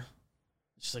there.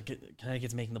 It's just like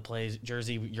Connecticut's making the plays.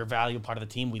 Jersey, you're a valuable part of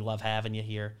the team. We love having you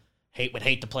here. Would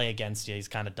hate to play against you. He's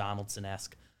kind of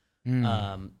Donaldson-esque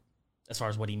as far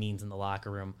as what he means in the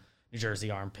locker room. New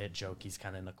Jersey armpit joke. He's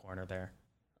kind of in the corner there.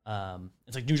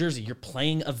 It's like, New Jersey, you're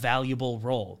playing a valuable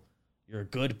role. You're a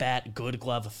good bat, good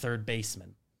glove, a third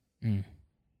baseman.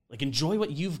 Like, enjoy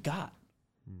what you've got.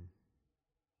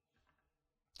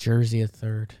 Jersey at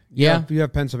third. Yeah. You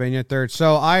have Pennsylvania at third.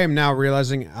 So I am now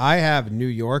realizing I have New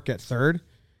York at third,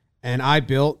 and I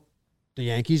built the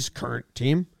Yankees' current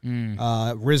team.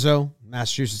 Rizzo,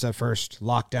 Massachusetts at first,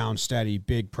 lockdown, steady,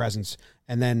 big presence.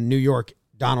 And then New York,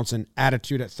 Donaldson,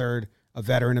 attitude at third, a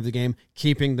veteran of the game,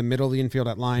 keeping the middle of the infield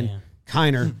at line. Yeah.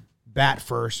 Kiner, bat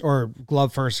first, or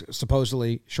glove first,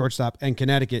 supposedly, shortstop. And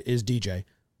Connecticut is DJ.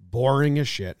 Boring as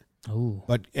shit. Ooh.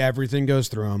 But everything goes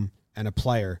through him, and a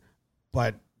player.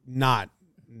 But not.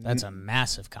 That's a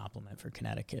massive compliment for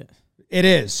Connecticut. It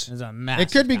is. It's a massive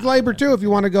it could be Glaber too if you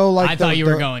want to go like. I thought you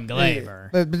were going Glaber,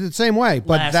 but the same way.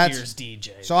 But Last year's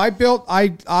DJ. So I built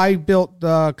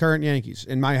the current Yankees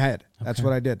in my head. Okay. That's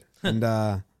what I did, and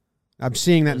I'm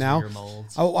seeing that now.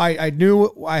 Oh, I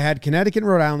knew I had Connecticut and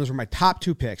Rhode Island. Those were my top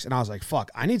two picks, and I was like,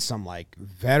 "Fuck, I need some like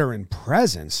veteran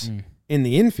presence in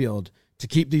the infield to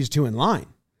keep these two in line."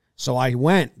 So I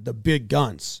went the big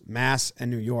guns, Mass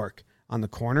and New York, on the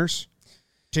corners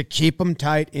to keep them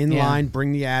tight in line,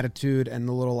 bring the attitude and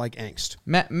the little like angst.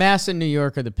 Mass and New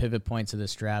York are the pivot points of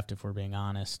this draft, if we're being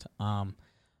honest. I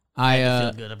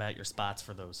feel good about your spots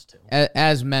for those two.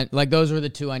 As meant, like those were the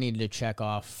two I needed to check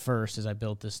off first as I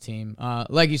built this team.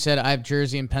 Like you said, I have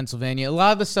Jersey and Pennsylvania. A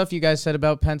lot of the stuff you guys said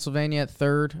about Pennsylvania at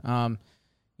third.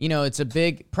 You know, it's a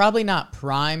big, probably not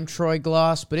prime Troy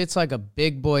Gloss, but it's like a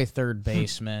big boy third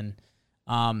baseman.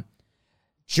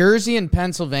 Jersey and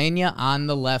Pennsylvania on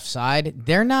the left side,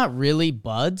 they're not really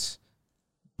buds,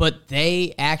 but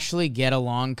they actually get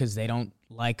along because they don't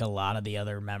like a lot of the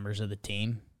other members of the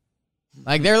team.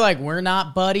 Like, they're like, we're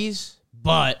not buddies,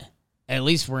 but at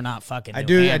least we're not fucking I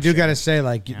do got to say,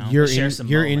 like,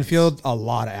 your infield, a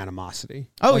lot of animosity.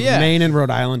 Oh, like, yeah. Maine and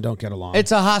Rhode Island don't get along.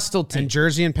 It's a hostile team. And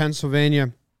Jersey and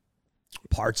Pennsylvania,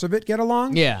 parts of it get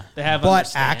along. Yeah. They have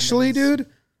but actually, dude,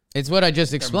 it's what I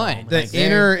just explained.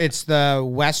 It's the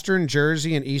Western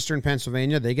Jersey and Eastern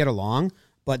Pennsylvania. They get along,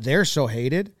 but they're so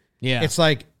hated. Yeah. It's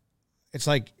like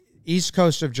East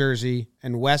Coast of Jersey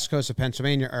and West Coast of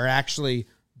Pennsylvania are actually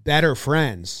better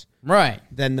friends. Right.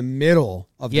 Than the middle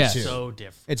of the two. So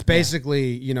different. It's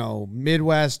basically,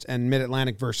 Midwest and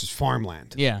Mid-Atlantic versus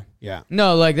farmland. Yeah. Yeah.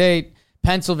 No, like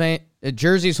Pennsylvania,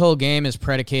 Jersey's whole game is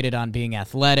predicated on being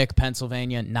athletic.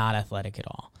 Pennsylvania, not athletic at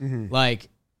all. Mm-hmm.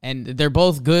 And they're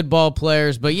both good ball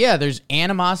players, but yeah, there's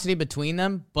animosity between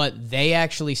them, but they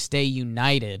actually stay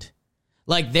united.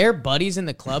 Like, they're buddies in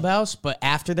the clubhouse, but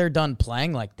after they're done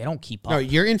playing, like, they don't keep up. No,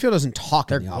 your infield doesn't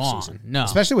talk in the offseason. No.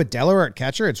 Especially with Delaware at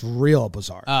catcher, it's real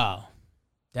bizarre. Oh.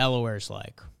 Delaware's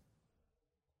like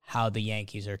how the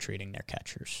Yankees are treating their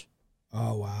catchers.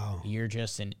 Oh, wow. You're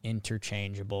just an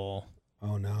interchangeable.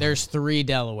 Oh, no. There's 3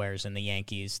 Delawares in the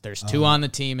Yankees. There's 2 on the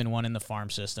team and 1 in the farm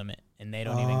system, and they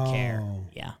don't even care.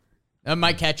 Yeah.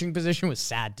 My catching position was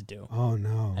sad to do. Oh,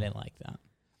 no. I didn't like that.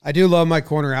 I do love my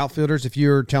corner outfielders. If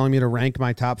you're telling me to rank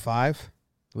my top 5.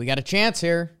 We got a chance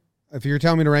here. If you're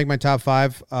telling me to rank my top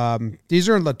 5, these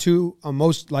are the 2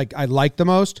 most, I like the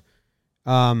most.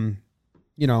 I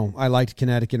liked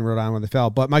Connecticut and Rhode Island when they fell.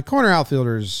 But my corner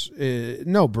outfielders,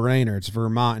 no brainer. It's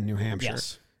Vermont and New Hampshire.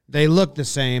 Yes. They look the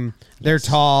same. They're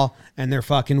tall, and they're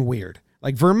fucking weird.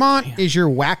 Like, Vermont is your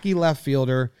wacky left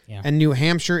fielder, and New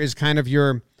Hampshire is kind of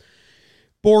your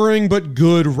boring but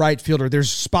good right fielder. There's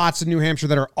spots in New Hampshire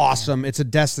that are awesome. It's a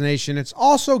destination. It's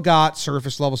also got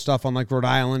surface level stuff on, Rhode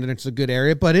Island, and it's a good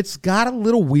area, but it's got a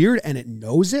little weird, and it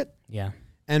knows it. Yeah.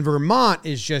 And Vermont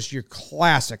is just your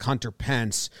classic Hunter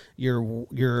Pence, your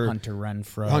Hunter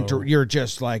Renfroe. You're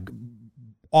just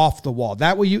off the wall.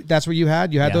 That's what you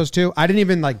had? You had those two? I didn't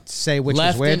even say which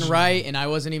left was which. Left and right, and I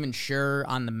wasn't even sure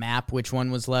on the map which one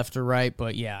was left or right,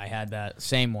 but yeah, I had that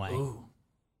same way. Ooh.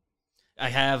 I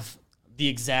have the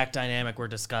exact dynamic we're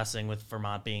discussing with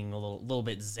Vermont being a little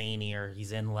bit zanier.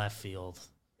 He's in left field.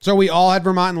 So we all had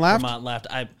Vermont and left? Vermont left.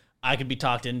 I could be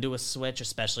talked into a switch,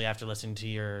 especially after listening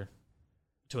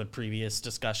to a previous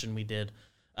discussion we did.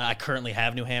 I currently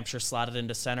have New Hampshire slotted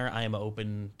into center. I am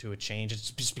open to a change.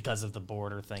 It's just because of the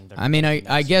border thing. I mean,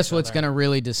 I guess what's going to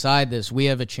really decide this, we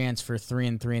have a chance for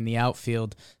 3-3 in the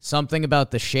outfield. Something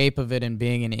about the shape of it and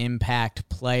being an impact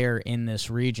player in this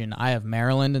region. I have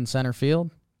Maryland in center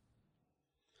field.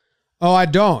 Oh, I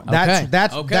don't. Okay.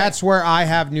 That's where I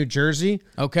have New Jersey.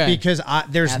 Okay. Because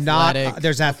there's Athletic.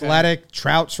 athletic.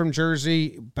 Trout's from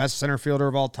Jersey, best center fielder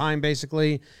of all time,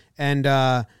 basically. And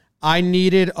I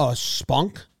needed a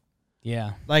spunk.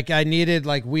 Yeah.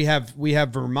 We have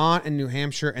Vermont and New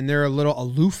Hampshire, and they're a little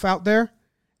aloof out there.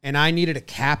 And I needed a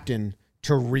captain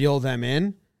to reel them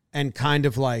in and kind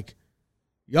of like,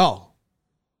 yo,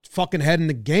 fucking head in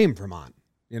the game, Vermont.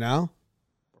 You know?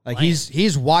 Like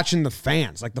he's watching the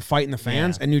fans, like the fight in the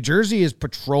fans, and New Jersey is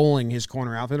patrolling his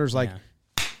corner outfielders like,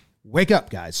 wake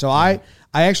up, guys. So I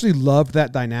actually loved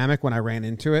that dynamic when I ran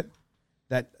into it,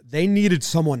 that they needed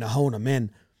someone to hone them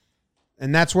in.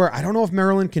 And that's where I don't know if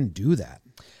Maryland can do that.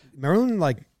 Maryland,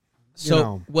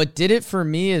 what did it for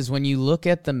me is when you look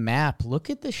at the map,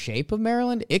 look at the shape of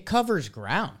Maryland, it covers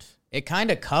ground. It kind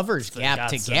of covers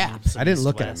gap to gap. I didn't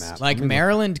look at a map. Like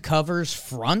Maryland covers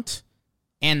front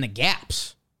and the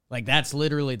gaps. Like, that's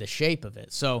literally the shape of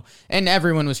it. So, and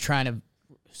everyone was trying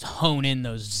to hone in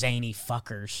those zany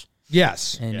fuckers.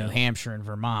 Yes. In New Hampshire and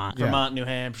Vermont. Vermont, New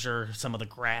Hampshire, some of the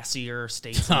grassier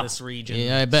states in this region.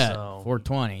 Yeah, I bet.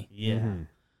 420. Yeah.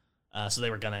 Mm-hmm. So they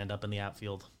were going to end up in the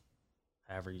outfield.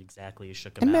 However exactly you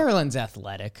shook them and out. Maryland's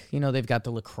athletic. You know, they've got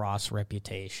the lacrosse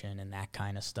reputation and that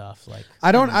kind of stuff. Like,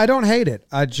 I don't hate it.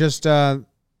 I just I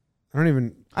don't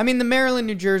even. I mean, the Maryland,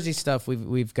 New Jersey stuff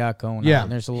we've got going on.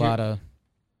 There's a lot of.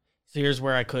 So here's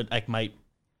where I might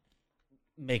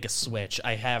make a switch.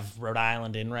 I have Rhode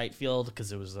Island in right field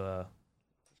because it was go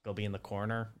be in the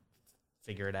corner,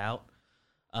 figure it out.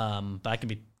 But I can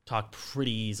be talked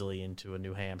pretty easily into a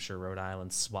New Hampshire Rhode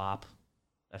Island swap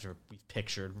after we've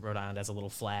pictured Rhode Island as a little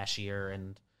flashier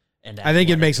and I think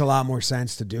it makes a lot more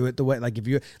sense to do it the way, like if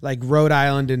you like Rhode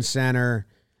Island in center.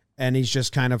 And he's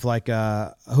just kind of like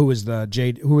who was the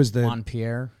Juan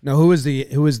Pierre? No, who was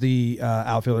the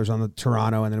outfielders on the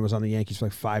Toronto and then it was on the Yankees for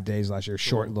like 5 days last year.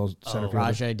 Short little center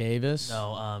fielder. Rajai Davis?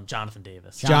 No, Jonathan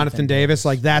Davis. Jonathan Davis.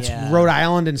 Like that's Rhode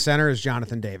Island in center is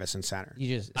Jonathan Davis in center.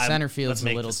 Center field's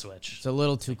a little switch. It's a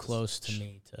little too close to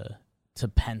me to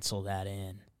pencil that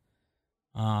in.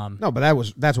 No,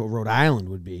 but that's what Rhode Island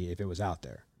would be if it was out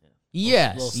there.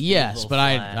 Yes, but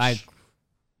I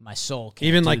my soul can't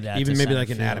even do like that even to maybe center like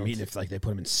an field. Adam Eaton if like they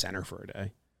put him in center for a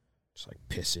day, just like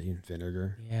pissy and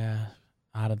vinegar. Yeah,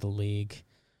 out of the league.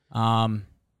 I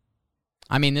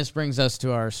mean, this brings us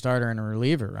to our starter and a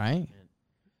reliever, right?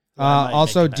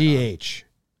 Also DH.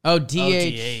 Oh,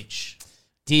 DH.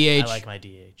 I like my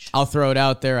DH. I'll throw it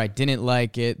out there. I didn't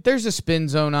like it. There's a spin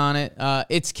zone on it.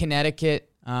 It's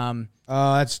Connecticut.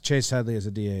 That's Chase Headley as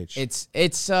a DH.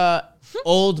 It's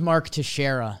old Mark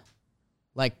Teixeira.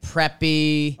 Like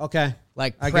preppy. Okay.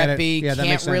 Like I get it. preppy. Yeah, that makes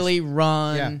can't sense. really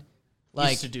run. Yeah.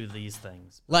 Like used to do these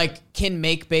things. Like can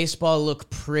make baseball look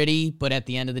pretty, but at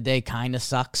the end of the day kind of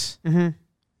sucks. Mm-hmm.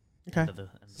 Okay.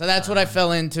 So that's what I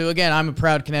fell into. Again, I'm a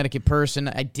proud Connecticut person.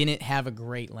 I didn't have a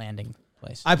great landing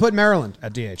place. I put Maryland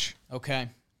at DH. Okay.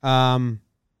 And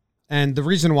the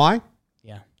reason why?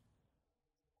 Yeah.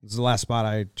 This is the last spot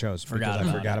I chose. Forgot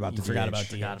about DH.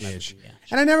 DH.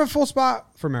 And I never have a full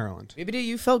spot for Maryland. Maybe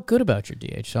you felt good about your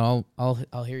DH, so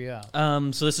I'll hear you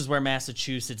out. So this is where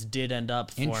Massachusetts did end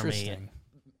up for me.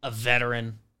 A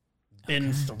veteran,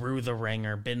 been through the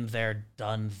ringer, been there,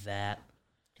 done that.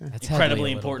 Okay. That's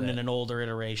incredibly important in an older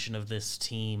iteration of this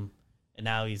team. And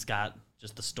now he's got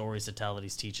just the stories to tell that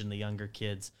he's teaching the younger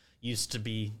kids. Used to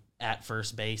be at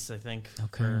first base, I think.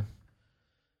 Okay.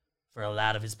 For a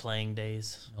lot of his playing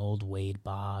days. Old Wade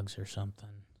Boggs or something.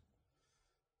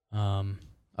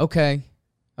 Okay.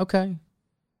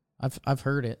 I've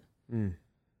heard it.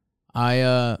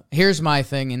 Here's my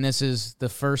thing, and this is the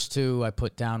first two I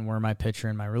put down were my pitcher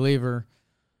and my reliever.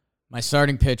 My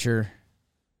starting pitcher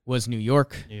was New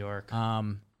York.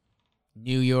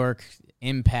 New York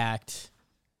impact.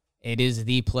 It is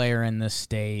the player in the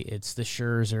state. It's the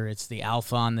Scherzer. It's the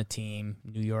alpha on the team.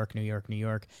 New York.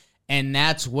 And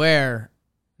that's where,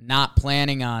 not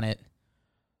planning on it,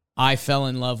 I fell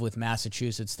in love with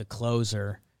Massachusetts, the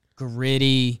closer.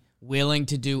 Gritty, willing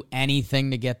to do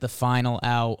anything to get the final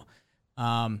out.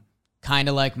 Kind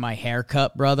of like my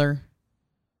haircut brother.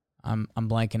 I'm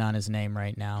blanking on his name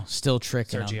right now. Still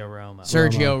tricking him.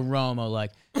 Sergio Romo.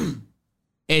 Like,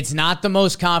 it's not the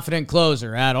most confident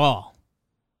closer at all.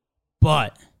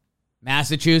 But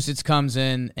Massachusetts comes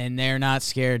in, and they're not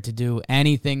scared to do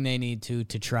anything they need to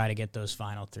try to get those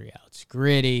final 3 outs.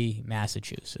 Gritty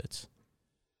Massachusetts.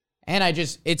 And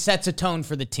it sets a tone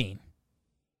for the team.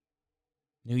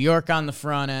 New York on the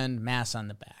front end, Mass on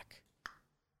the back.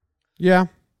 Yeah.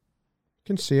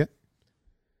 Can see it.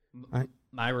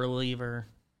 My reliever.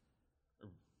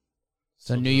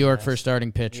 So New York for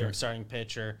starting pitcher. New York starting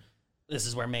pitcher. This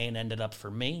is where Maine ended up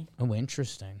for me. Oh,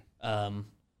 interesting.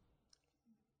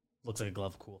 Looks like a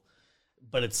glove, cool.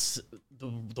 But it's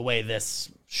the way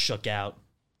this shook out,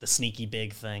 the sneaky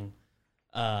big thing.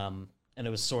 And it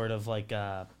was sort of like,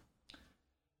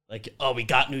 we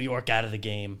got New York out of the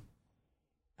game.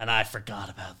 And I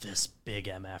forgot about this big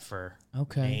MFer.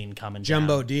 Okay. Maine coming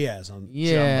Jumbo down. Diaz. Jumbo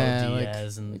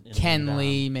Diaz. Like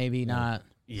Kenley, maybe not.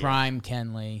 Yeah. Prime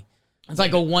Kenley. It's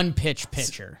like a one-pitch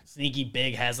pitcher. Sneaky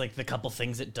big has like the couple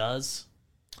things it does.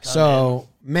 So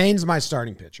Maine's my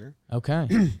starting pitcher. Okay.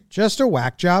 Just a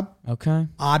whack job. Okay.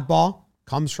 Oddball.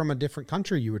 Comes from a different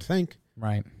country, you would think.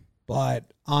 Right.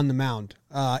 But on the mound.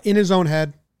 In his own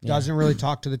head. Doesn't really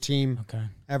talk to the team. Okay.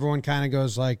 Everyone kind of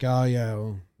goes like, oh, yeah,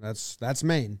 well, that's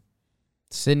Maine.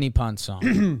 Sidney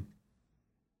Ponson.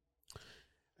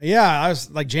 Yeah, I was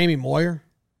like Jamie Moyer.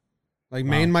 Like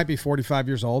Maine might be 45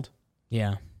 years old.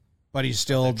 Yeah. But he's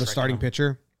still the starting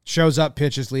pitcher. Shows up,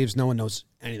 pitches, leaves. No one knows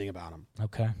anything about him.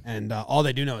 Okay. And all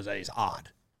they do know is that he's odd.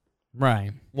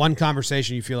 Right. One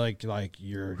conversation, you feel like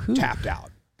you're tapped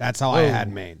out. That's how I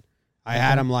had Maine. I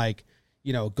had him like,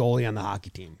 goalie on the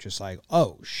hockey team. Just like,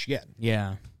 oh, shit.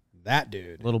 Yeah. That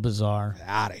dude. A little bizarre.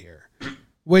 Out of here.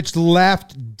 Which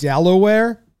left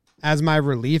Delaware as my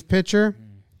relief pitcher.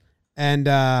 And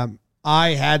I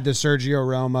had the Sergio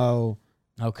Romo,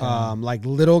 like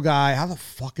little guy. How the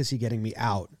fuck is he getting me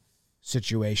out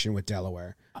situation with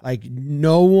Delaware? Like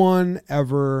no one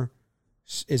ever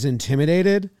is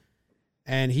intimidated.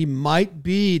 And he might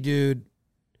be, dude,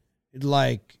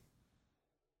 like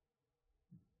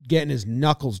getting his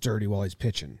knuckles dirty while he's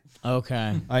pitching.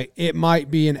 Okay. Like it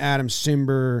might be an Adam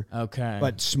Simber, okay,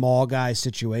 but small guy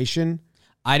situation.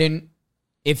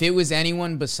 If it was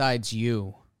anyone besides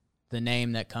you, the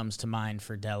name that comes to mind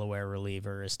for Delaware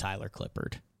reliever is Tyler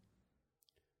Clippard.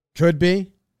 Could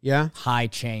be, yeah. High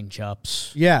change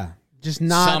ups. Yeah, just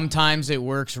not. Sometimes it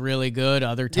works really good.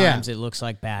 Other times it looks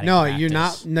like bad. No, you're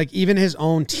not. Like even his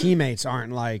own teammates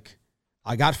aren't like,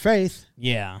 I got faith.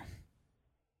 Yeah.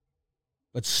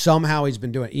 But somehow he's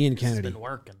been doing it. Ian Kennedy. It's been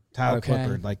working. Tyler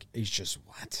Clippard. Like, he's just,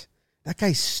 what? That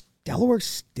guy's Delaware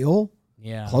still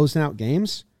closing out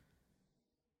games?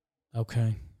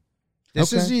 Okay.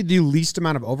 This is the least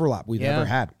amount of overlap we've ever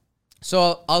had.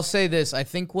 So I'll say this. I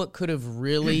think what could have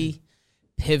really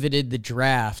pivoted the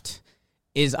draft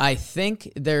is I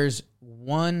think there's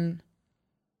one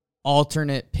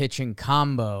alternate pitching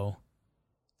combo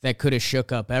that could have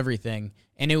shook up everything.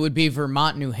 And it would be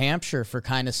Vermont, New Hampshire for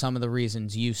kind of some of the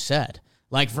reasons you said.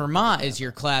 Like Vermont is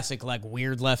your classic, like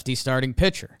weird lefty starting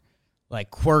pitcher,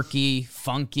 like quirky,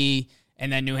 funky.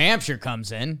 And then New Hampshire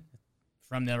comes in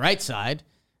from the right side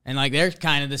and like they're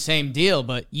kind of the same deal,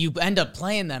 but you end up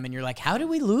playing them and you're like, how do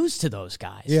we lose to those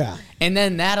guys? Yeah. And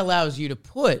then that allows you to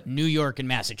put New York and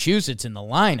Massachusetts in the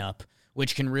lineup,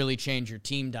 which can really change your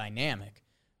team dynamic.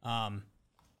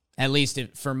 At least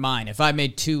for mine. If I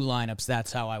made 2 lineups,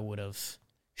 that's how I would have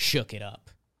shook it up.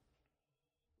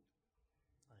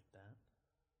 Like that.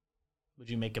 Would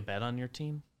you make a bet on your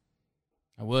team?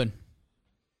 I would.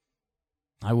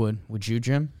 Would you,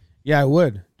 Jim? Yeah, I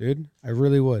would, dude. I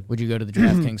really would. Would you go to the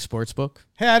DraftKings Sportsbook?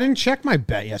 Hey, I didn't check my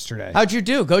bet yesterday. How'd you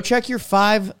do? Go check your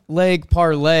 5-leg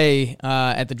parlay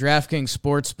at the DraftKings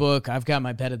Sportsbook. I've got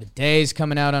my bet of the days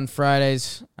coming out on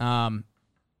Fridays.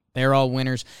 They're all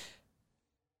winners.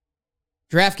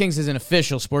 DraftKings is an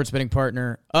official sports betting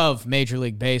partner of Major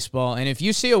League Baseball. And if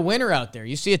you see a winner out there,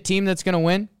 you see a team that's going to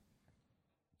win,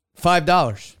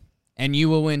 $5. And you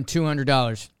will win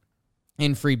 $200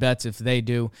 in free bets if they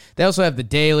do. They also have the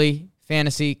daily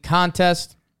fantasy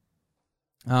contest.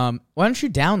 Why don't you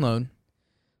download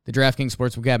the DraftKings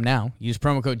Sportsbook app now? Use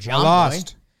promo code JOHNBOY. I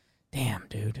lost. Damn,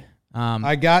 dude.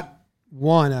 I got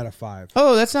 1 out of 5.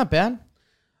 Oh, that's not bad.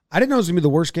 I didn't know it was going to be the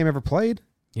worst game ever played.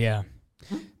 Yeah.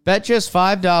 Bet just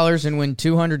 $5 and win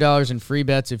 $200 in free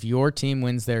bets if your team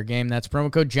wins their game. That's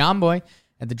promo code JOHNBOY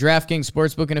at the DraftKings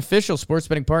Sportsbook, an official sports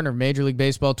betting partner of Major League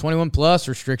Baseball. 21 plus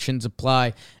restrictions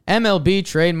apply. MLB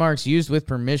trademarks used with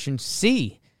permission.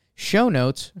 See show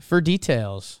notes for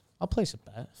details. I'll place a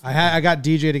bet. I got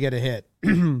DJ to get a hit.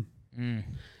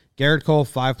 Garrett Cole,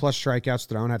 5+ strikeouts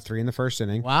thrown, had 3 in the first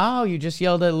inning. Wow, you just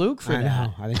yelled at Luke for that. I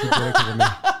know. I think he did it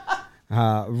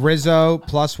because of me. Rizzo,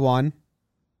 +1.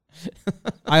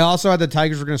 I also had the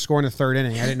Tigers were going to score in the third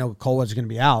inning. I didn't know Cole was going to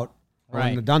be out. I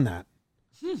wouldn't have done that.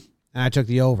 And I took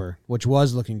the over, which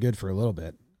was looking good for a little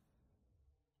bit.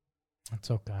 That's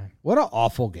okay. What an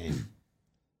awful game.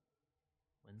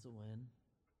 Win's a win.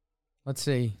 Let's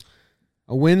see.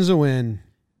 A win's a win.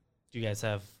 Do you guys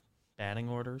have batting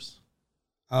orders?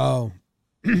 Oh,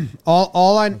 I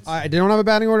don't have a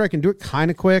batting order. I can do it kind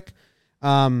of quick.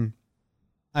 I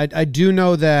do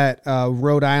know that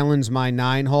Rhode Island's my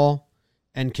 9 hole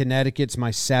and Connecticut's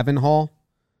my 7 hole.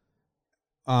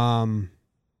 Because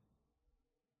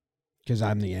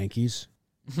I'm the Yankees.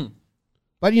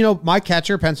 But my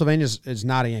catcher, Pennsylvania, is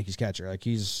not a Yankees catcher. Like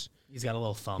he's got a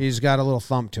little thump. He's got a little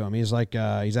thump to him. He's like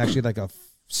he's actually like a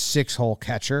 6 hole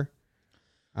catcher.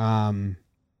 I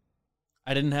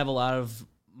didn't have a lot of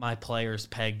my players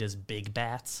pegged as big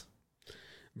bats.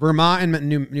 Vermont and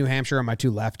New Hampshire are my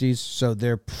 2 lefties, so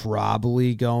they're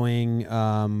probably going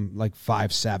like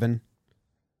 5-7.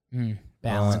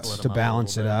 Balance. To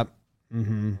balance it up.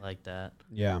 I like that.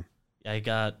 Yeah. I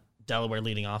got Delaware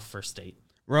leading off for state.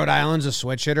 Rhode Island's a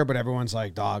switch hitter, but everyone's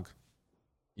like, dog,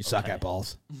 you suck at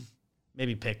both.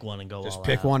 Maybe pick one and go just all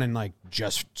pick out. one and like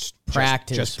just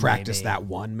practice. Just practice maybe. that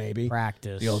one, maybe.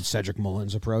 Practice. The old Cedric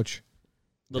Mullins approach.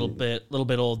 Little bit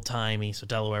old timey. So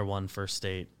Delaware won first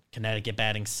state. Connecticut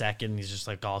batting second. He's just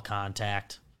like all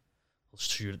contact. He'll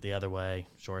shoot it the other way.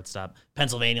 Shortstop.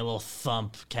 Pennsylvania, little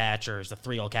thump catcher. He's a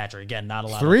 3-hole catcher. Again, not a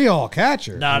lot. 3-hole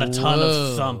catcher. Not a ton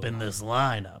of thump in this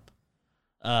lineup.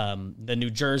 The New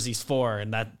Jersey's 4,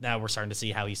 and that now we're starting to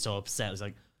see how he's so upset. He's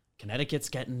like, Connecticut's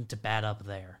getting to bat up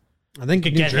there. I think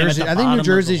New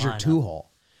Jersey's your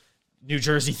 2-hole. New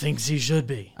Jersey thinks he should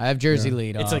be. I have Jersey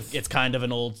lead off. It's kind of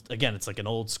an old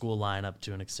school lineup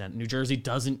to an extent. New Jersey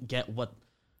doesn't get what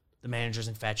the manager's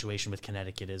infatuation with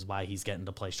Connecticut is, why he's getting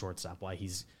to play shortstop, why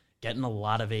he's getting a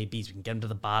lot of ABs. We can get him to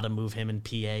the bottom, move him and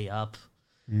PA up,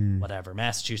 whatever.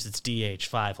 Massachusetts DH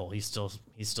 5-hole. He's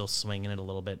still swinging it a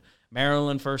little bit.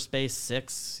 Maryland first base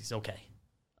 6. He's okay.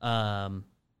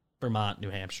 Vermont, New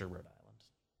Hampshire, Rhode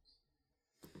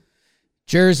Island.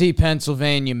 Jersey,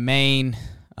 Pennsylvania, Maine,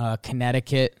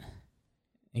 Connecticut.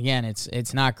 Again,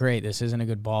 it's not great. This isn't a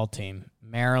good ball team.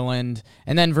 Maryland,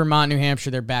 and then Vermont, New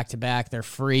Hampshire, they're back-to-back. They're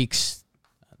freaks.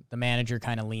 The manager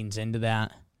kind of leans into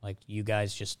that. Like, you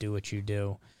guys just do what you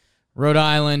do. Rhode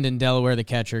Island and Delaware, the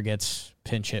catcher gets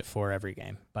pinch hit for every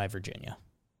game by Virginia.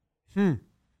 Yeah.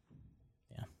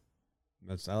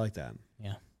 I like that.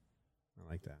 Yeah. I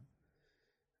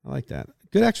like that.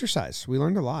 Good exercise. We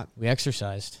learned a lot. We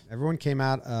exercised. Everyone came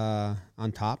out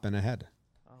on top and ahead.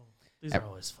 Oh, these are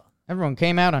always fun. Everyone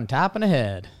came out on top and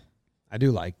ahead. I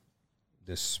do like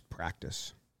this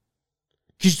practice.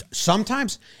 Because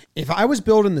sometimes, if I was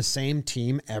building the same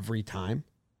team every time,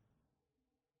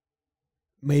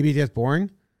 maybe it gets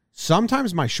boring.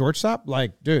 Sometimes my shortstop,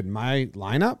 like, dude, my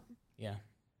lineup,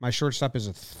 my shortstop is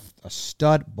a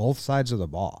stud both sides of the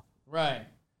ball. Right.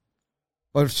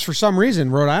 But for some reason,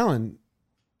 Rhode Island,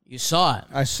 you saw it.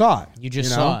 I saw it. You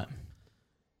just saw it.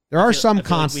 There are some I feel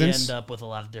constants. Like we end up with a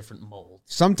lot of different molds.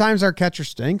 Sometimes our catcher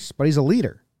stinks, but he's a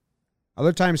leader.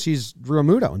 Other times he's Real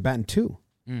Muto and batting 2.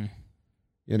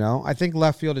 I think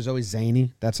left field is always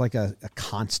zany. That's like a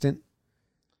constant.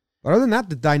 But other than that,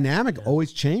 the dynamic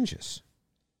always changes.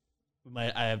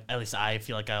 At least I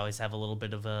feel like I always have a little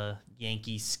bit of a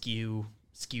Yankee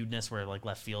skewedness where like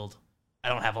left field, I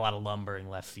don't have a lot of lumbering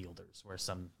left fielders. Where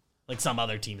some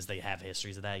other teams, they have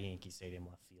histories of that. Yankee Stadium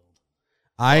left field.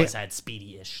 I always had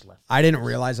speedy-ish left field. I didn't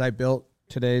realize I built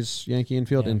today's Yankee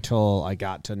infield until I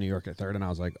got to New York at third, and I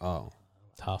was like, oh,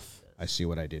 tough. I see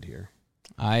what I did here.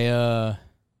 I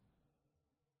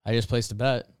just placed a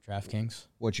bet, DraftKings.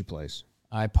 What'd you place?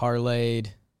 I parlayed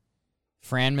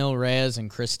Franmil Reyes and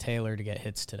Chris Taylor to get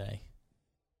hits today.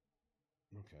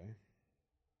 Okay.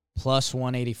 Plus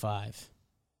 185.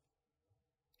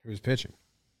 Who's pitching?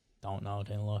 Don't know.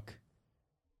 Didn't look.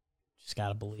 Just got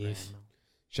to believe.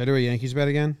 Should I do a Yankees bet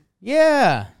again?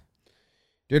 Yeah.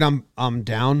 Dude, I'm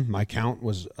down. My count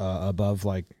was above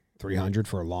like 300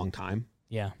 for a long time.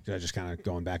 Yeah. I just kind of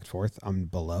going back and forth. I'm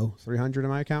below 300 in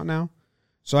my account now.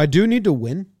 So I do need to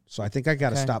win. So I think I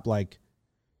got to stop like.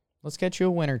 Let's get you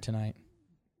a winner tonight.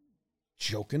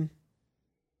 Joking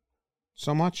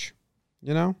so much,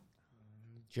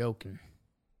 Joking.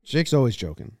 Jake's always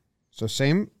joking. So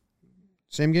same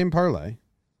game parlay.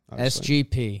 Obviously.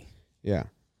 SGP. Yeah.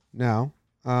 Now,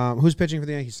 who's pitching for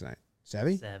the Yankees tonight?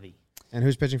 Savvy. And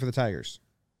who's pitching for the Tigers?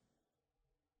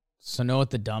 So know what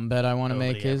the dumb bet I want to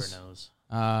make is? Nobody ever knows.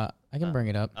 I can bring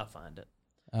it up. I'll find it.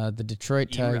 The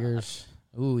Detroit Tigers.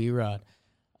 Ooh, Erod.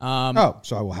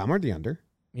 So I will hammer the under.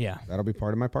 Yeah. That'll be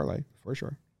part of my parlay for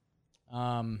sure.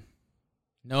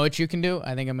 Know what you can do?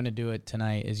 I think I'm going to do it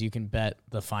tonight is you can bet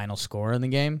the final score in the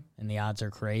game, and the odds are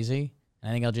crazy. I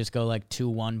think I'll just go like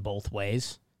 2-1 both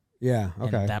ways. Yeah,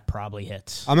 okay. And that probably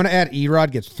hits. I'm going to add Erod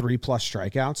gets 3+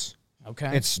 strikeouts.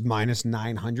 Okay. It's minus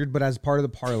 900, but as part of the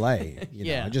parlay, you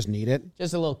know, I just need it.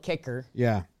 Just a little kicker.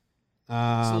 Yeah.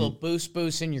 Just a little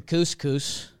boost in your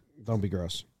couscous. Don't be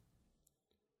gross.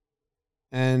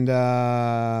 And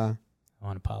I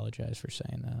want to apologize for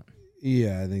saying that.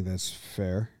 Yeah, I think that's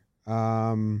fair.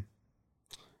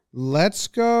 Let's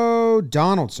go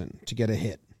Donaldson to get a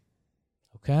hit.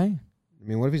 Okay. I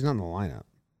mean, what if he's not in the lineup?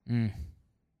 Mm.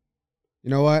 You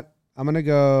know what? I'm going to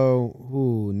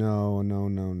go, no.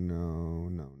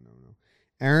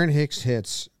 Aaron Hicks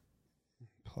hits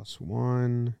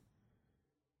 +1.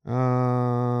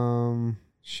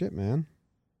 Shit, man.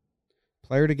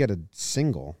 Player to get a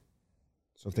single.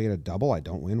 So if they get a double, I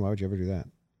don't win. Why would you ever do that?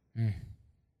 Mm.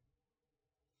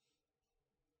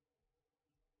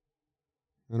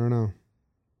 I don't know.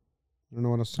 I don't know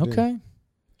what else to do. Okay.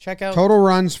 Check out Total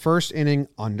runs first inning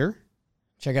under.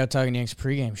 Check out Talking Yanks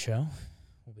pregame show.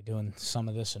 We'll be doing some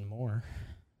of this and more.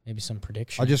 Maybe some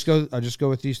predictions. I'll just go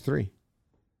with these three.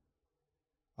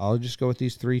 I'll just go with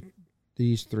these three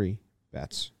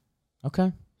bets.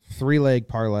 Okay. 3-leg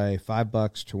parlay,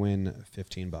 $5 to win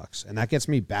 $15. And that gets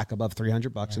me back above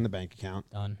 $300 in the bank account.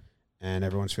 Done. And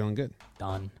everyone's feeling good.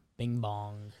 Done. Bing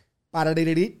bong.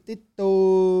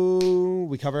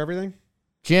 We cover everything?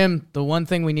 Jim, the one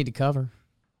thing we need to cover.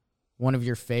 One of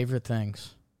your favorite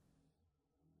things.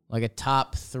 Like a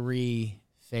top 3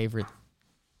 favorite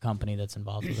company that's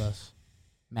involved with us.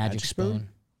 Magic Spoon.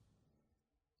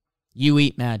 You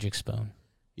eat Magic Spoon.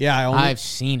 Yeah, I've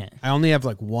seen it. I only have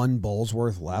like one bowl's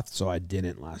worth left, so I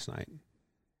didn't last night.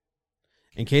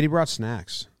 And Katie brought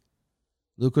snacks.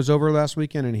 Luke was over last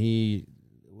weekend, and he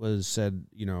said,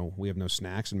 we have no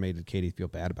snacks, and made Katie feel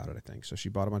bad about it, I think. So she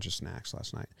bought a bunch of snacks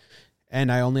last night.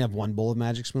 And I only have one bowl of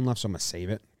Magic Spoon left, so I'm going to save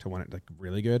it to when it's like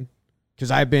really good. Because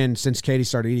since Katie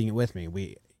started eating it with me,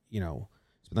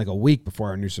 it's been like a week before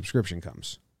our new subscription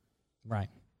comes. Right.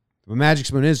 But Magic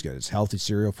Spoon is good. It's healthy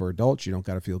cereal for adults. You don't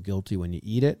got to feel guilty when you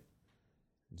eat it.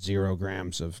 0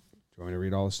 grams of, do you want me to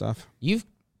read all the stuff?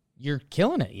 You're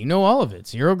killing it. You know all of it.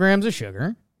 0 grams of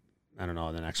sugar. I don't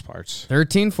know the next parts.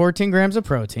 13, 14 grams of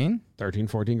protein. 13,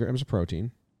 14 grams of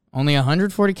protein. Only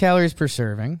 140 calories per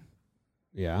serving.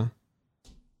 Yeah.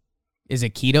 Is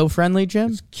it keto-friendly,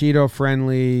 Jim? It's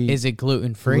keto-friendly. Is it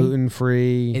gluten-free?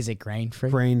 Gluten-free. Is it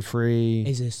grain-free? Grain-free.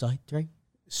 Is it soy-free?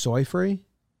 Soy-free?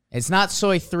 It's not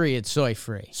soy-free. It's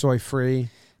soy-free. Soy-free.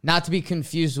 Not to be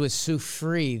confused with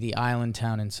Soufri, the island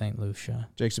town in St. Lucia.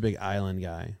 Jake's a big island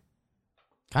guy.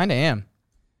 Kind of am.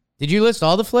 Did you list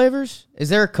all the flavors? Is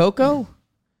there a cocoa?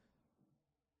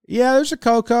 Yeah, there's a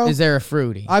cocoa. Is there a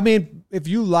fruity? I mean, if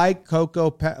you like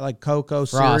cocoa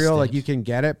cereal, like you can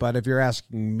get it. But if you're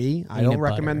asking me, I don't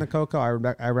recommend the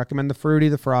cocoa. I recommend the fruity,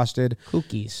 the frosted,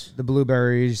 cookies, the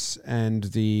blueberries, and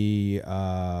the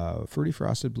fruity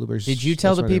frosted blueberries. Did you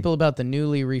tell the people about the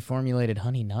newly reformulated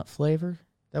honey nut flavor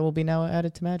that will be now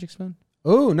added to Magic Spoon?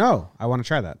 Oh, no. I want to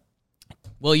try that.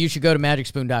 Well, you should go to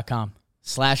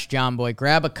magicspoon.com/JohnBoy.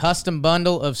 Grab a custom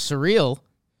bundle of cereal.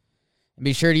 And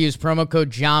be sure to use promo code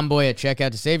JohnBoy at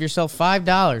checkout to save yourself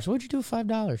 $5. What'd you do with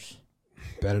 $5?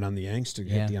 Bet it on the Yanks to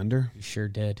get the under. You sure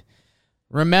did.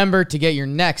 Remember to get your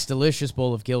next delicious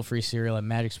bowl of guilt-free cereal at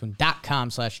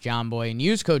magicspoon.com/JohnBoy and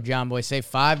use code JohnBoy. Save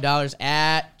 $5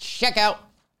 at checkout.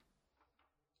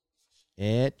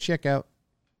 At checkout.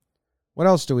 What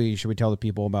else should we tell the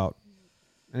people about?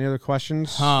 Any other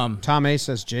questions? Tom A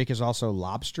says Jake is also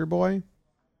Lobster Boy.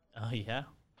 Oh, yeah.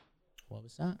 What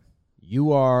was that?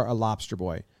 You are a Lobster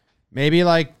Boy. Maybe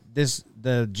like this,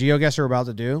 the GeoGuessr we're about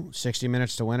to do, 60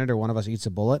 Minutes to Win It, or one of us eats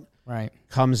a bullet. Right.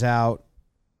 Comes out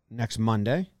next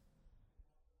Monday.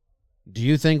 Do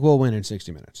you think we'll win in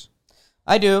 60 minutes?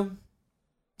 I do.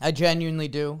 I genuinely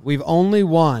do. We've only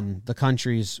won the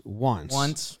countries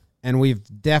once. And we've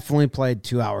definitely played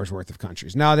 2 hours worth of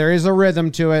countries. Now, there is a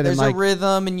rhythm to it. There's a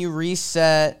rhythm, and you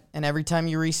reset. And every time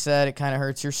you reset, it kind of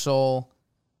hurts your soul.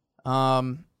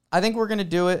 I think we're going to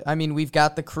do it. I mean, we've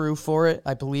got the crew for it.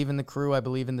 I believe in the crew. I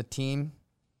believe in the team.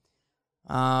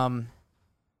 Trying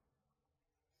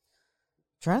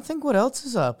to think what else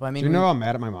is up. I mean, do you know I'm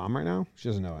mad at my mom right now? She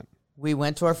doesn't know it. We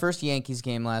went to our first Yankees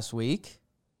game last week.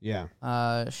 Yeah.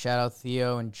 Shout out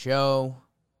Theo and Joe.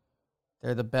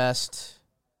 They're the best.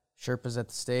 Sherpas at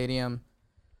the stadium.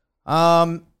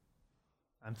 I'm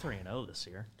 3-0 this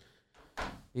year.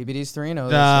 BBD's 3-0.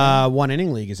 The one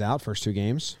inning league is out, first 2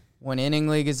 games. One inning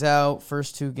league is out,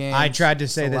 first 2 games. I tried to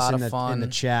say this in the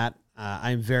chat.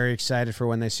 I'm very excited for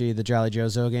when they see the Jolly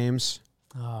Jozo games.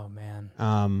 Oh, man.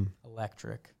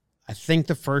 electric. I think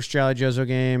the first Jolly Jozo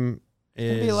game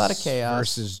is be a lot of chaos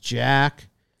versus Jack.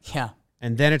 Yeah.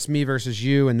 And then it's me versus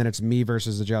you, and then it's me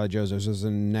versus the Jolly Jozos. Those are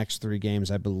the next 3 games,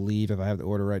 I believe, if I have the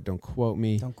order right. Don't quote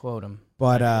me. Don't quote him.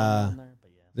 But a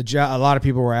lot of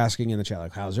people were asking in the chat,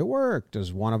 like, how's it work?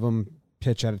 Does one of them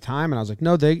pitch at a time? And I was like,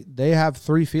 no, they have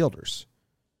 3 fielders.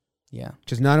 Yeah.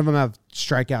 Because none of them have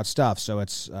strikeout stuff. So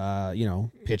it's,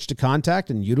 pitch to contact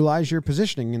and utilize your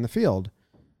positioning in the field.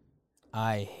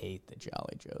 I hate the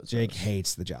Jolly Jozos. Jake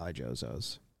hates the Jolly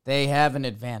Jozos. They have an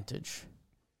advantage.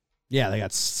 Yeah, they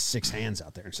got 6 hands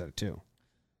out there instead of 2.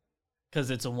 Because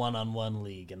it's a 1-on-1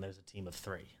 league and there's a team of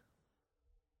 3.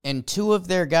 And 2 of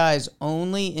their guys'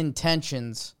 only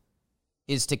intentions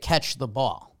is to catch the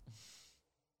ball.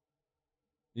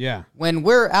 Yeah. When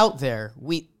we're out there,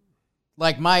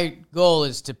 my goal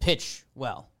is to pitch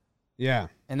well. Yeah.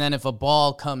 And then if a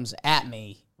ball comes at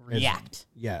me, react.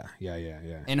 Yeah.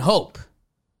 And hope.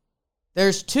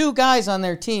 There's 2 guys on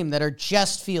their team that are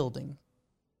just fielding.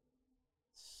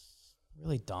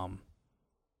 Really dumb.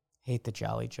 Hate the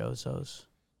Jolly Jozos.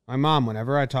 My mom,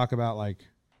 whenever I talk about,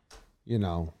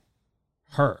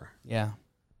 her. Yeah.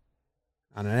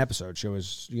 On an episode, she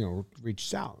always,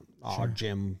 reaches out. Oh,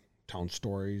 Jim, telling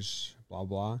stories, blah,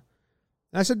 blah.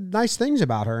 And I said nice things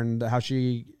about her and how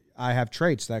I have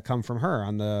traits that come from her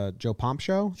on the Joe Pomp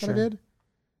show that I did.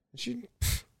 And she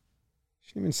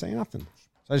didn't even say nothing.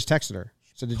 So I just texted her. I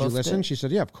said, did you listen? She said,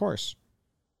 yeah, of course.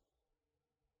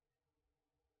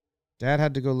 Dad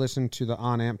had to go listen to the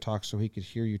on-amp talk so he could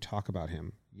hear you talk about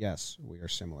him. Yes, we are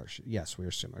similar. Yes, we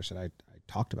are similar. I said, I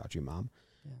talked about you, Mom.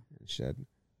 Yeah. And she said,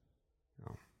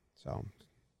 no. So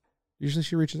usually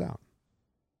she reaches out.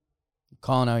 I'm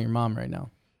calling out your mom right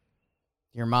now.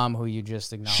 Your mom, who you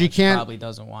just acknowledged, probably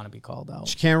doesn't want to be called out.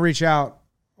 She can't reach out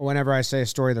whenever I say a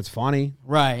story that's funny.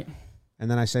 Right.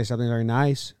 And then I say something very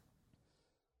nice.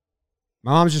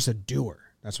 My mom's just a doer.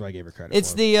 That's what I gave her credit for.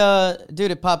 It's the,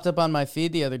 dude, it popped up on my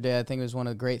feed the other day. I think it was one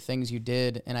of the great things you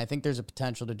did, and I think there's a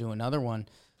potential to do another one.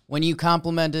 When you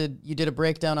you did a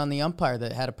breakdown on the umpire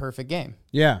that had a perfect game.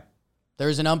 Yeah. There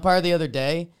was an umpire the other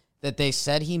day that they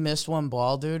said he missed one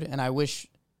ball, dude, and I wish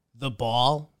the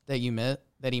ball that he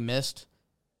missed,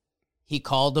 he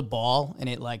called the ball, and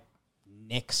it,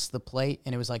 nicks the plate,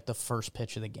 and it was, the first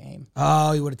pitch of the game.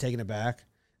 Oh, he would have taken it back.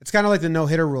 It's kind of like the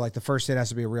no-hitter rule. The first hit has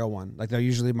to be a real one. They'll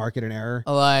usually mark it an error.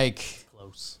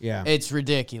 Close. Yeah. It's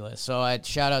ridiculous. So I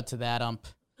shout out to that ump.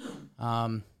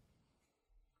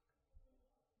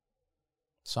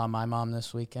 Saw my mom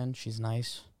this weekend. She's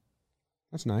nice.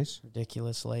 That's nice.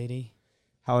 Ridiculous lady.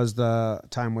 How was the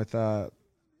time with...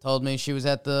 Told me she was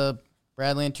at the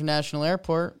Bradley International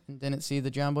Airport and didn't see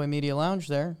the John Boy Media Lounge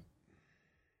there.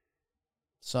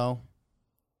 So...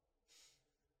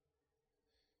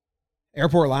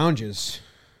 Airport lounges.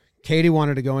 Katie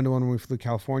wanted to go into one when we flew to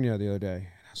California the other day. And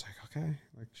I was like, okay,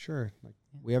 sure.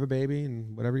 We have a baby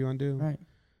and whatever you want to do. Right.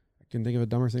 I couldn't think of a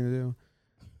dumber thing to do.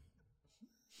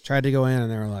 Tried to go in and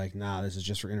they were like, nah, this is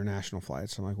just for international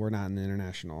flights. I'm like, we're not in the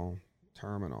international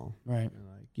terminal. Right.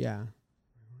 They're like, yeah.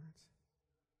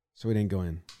 So we didn't go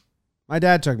in. My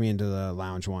dad took me into the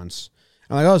lounge once.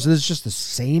 I'm like, oh, so this is just the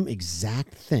same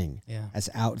exact thing as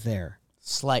out there.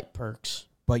 Slight perks.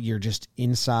 But you're just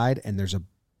inside, and there's a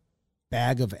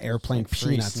bag of airplane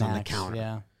peanuts on the counter.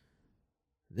 Yeah.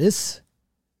 This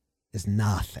is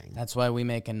nothing. That's why we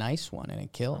make a nice one, and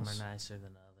it kills. Some are nicer than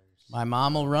others. My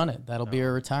mom will run it. That'll be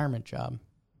her retirement job.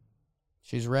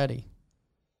 She's ready.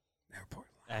 Airport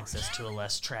lounge. Access to a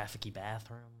less trafficky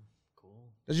bathroom.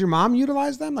 Cool. Does your mom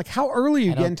utilize them? How early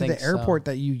you get into the airport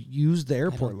that you use the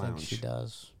airport lounge? I don't think she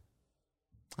does.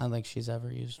 I don't think she's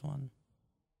ever used one.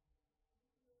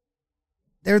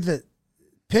 They're the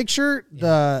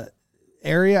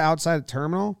area outside the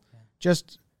terminal,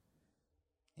 just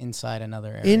inside another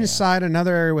area. Inside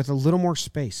another area with a little more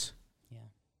space. Yeah.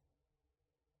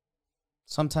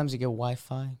 Sometimes you get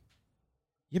Wi-Fi.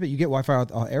 Yeah, but you get Wi-Fi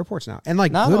at all airports now, and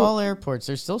not all airports.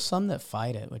 There's still some that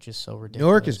fight it, which is so ridiculous.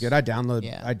 Newark is good. I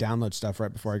download stuff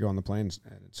right before I go on the plane.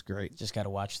 It's great. Just got to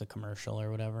watch the commercial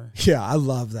or whatever. Yeah, I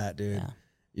love that, dude. Yeah.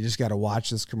 You just got to watch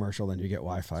this commercial, then you get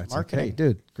Wi-Fi. It's like, hey,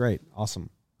 dude, great, awesome.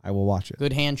 I will watch it.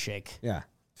 Good handshake. Yeah,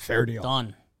 fair deal.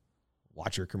 Done.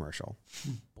 Watch your commercial.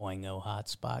 Boingo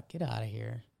hotspot. Get out of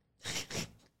here.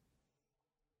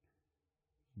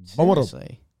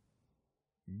 Seriously.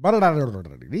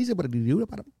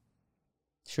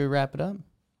 Should we wrap it up?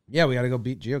 Yeah, we got to go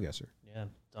beat GeoGuessr. Yeah,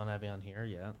 don't have you on here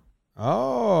yet.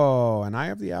 Oh, and I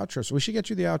have the outro. So we should get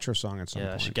you the outro song at some point.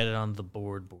 Yeah, I should get it on the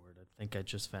board. I think I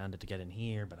just found it to get in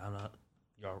here, but I'm not.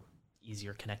 You're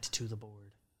easier connected to the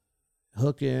board.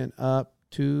 Hooking up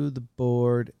to the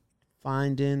board.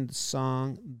 finding the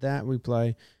song that we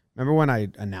play. Remember when I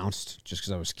announced, just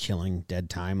because I was killing dead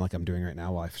time like I'm doing right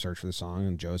now while I search for the song,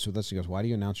 and Joe's with us, he goes, why do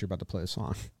you announce you're about to play a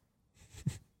song?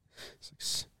 It's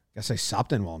like, I guess I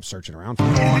stopped in while I'm searching around for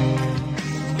it.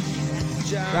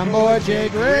 John Boy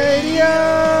Jake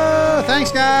Radio.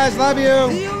 Thanks, guys. Love you.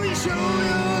 The only show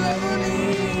you'll ever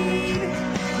need.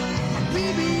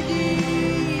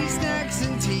 BBD, snacks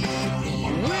and tea.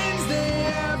 Wednesday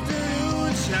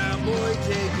afternoon, John Boy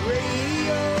Jake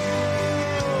Radio.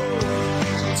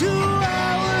 2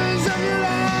 hours of your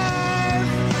life.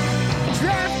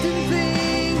 Drafting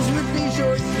things with these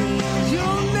short keys.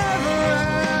 You'll never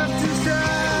have to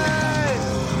strive.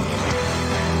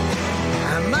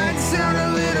 I might sound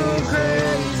a little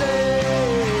crazy,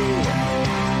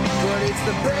 but it's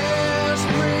the best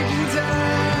breaking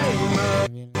time of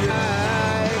your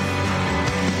life.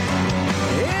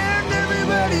 And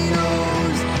everybody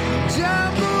knows John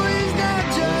Boy is not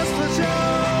just for show,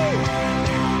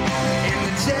 and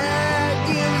the Jack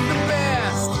is the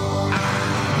best.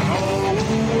 Oh,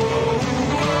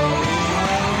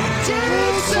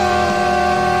 Jackson.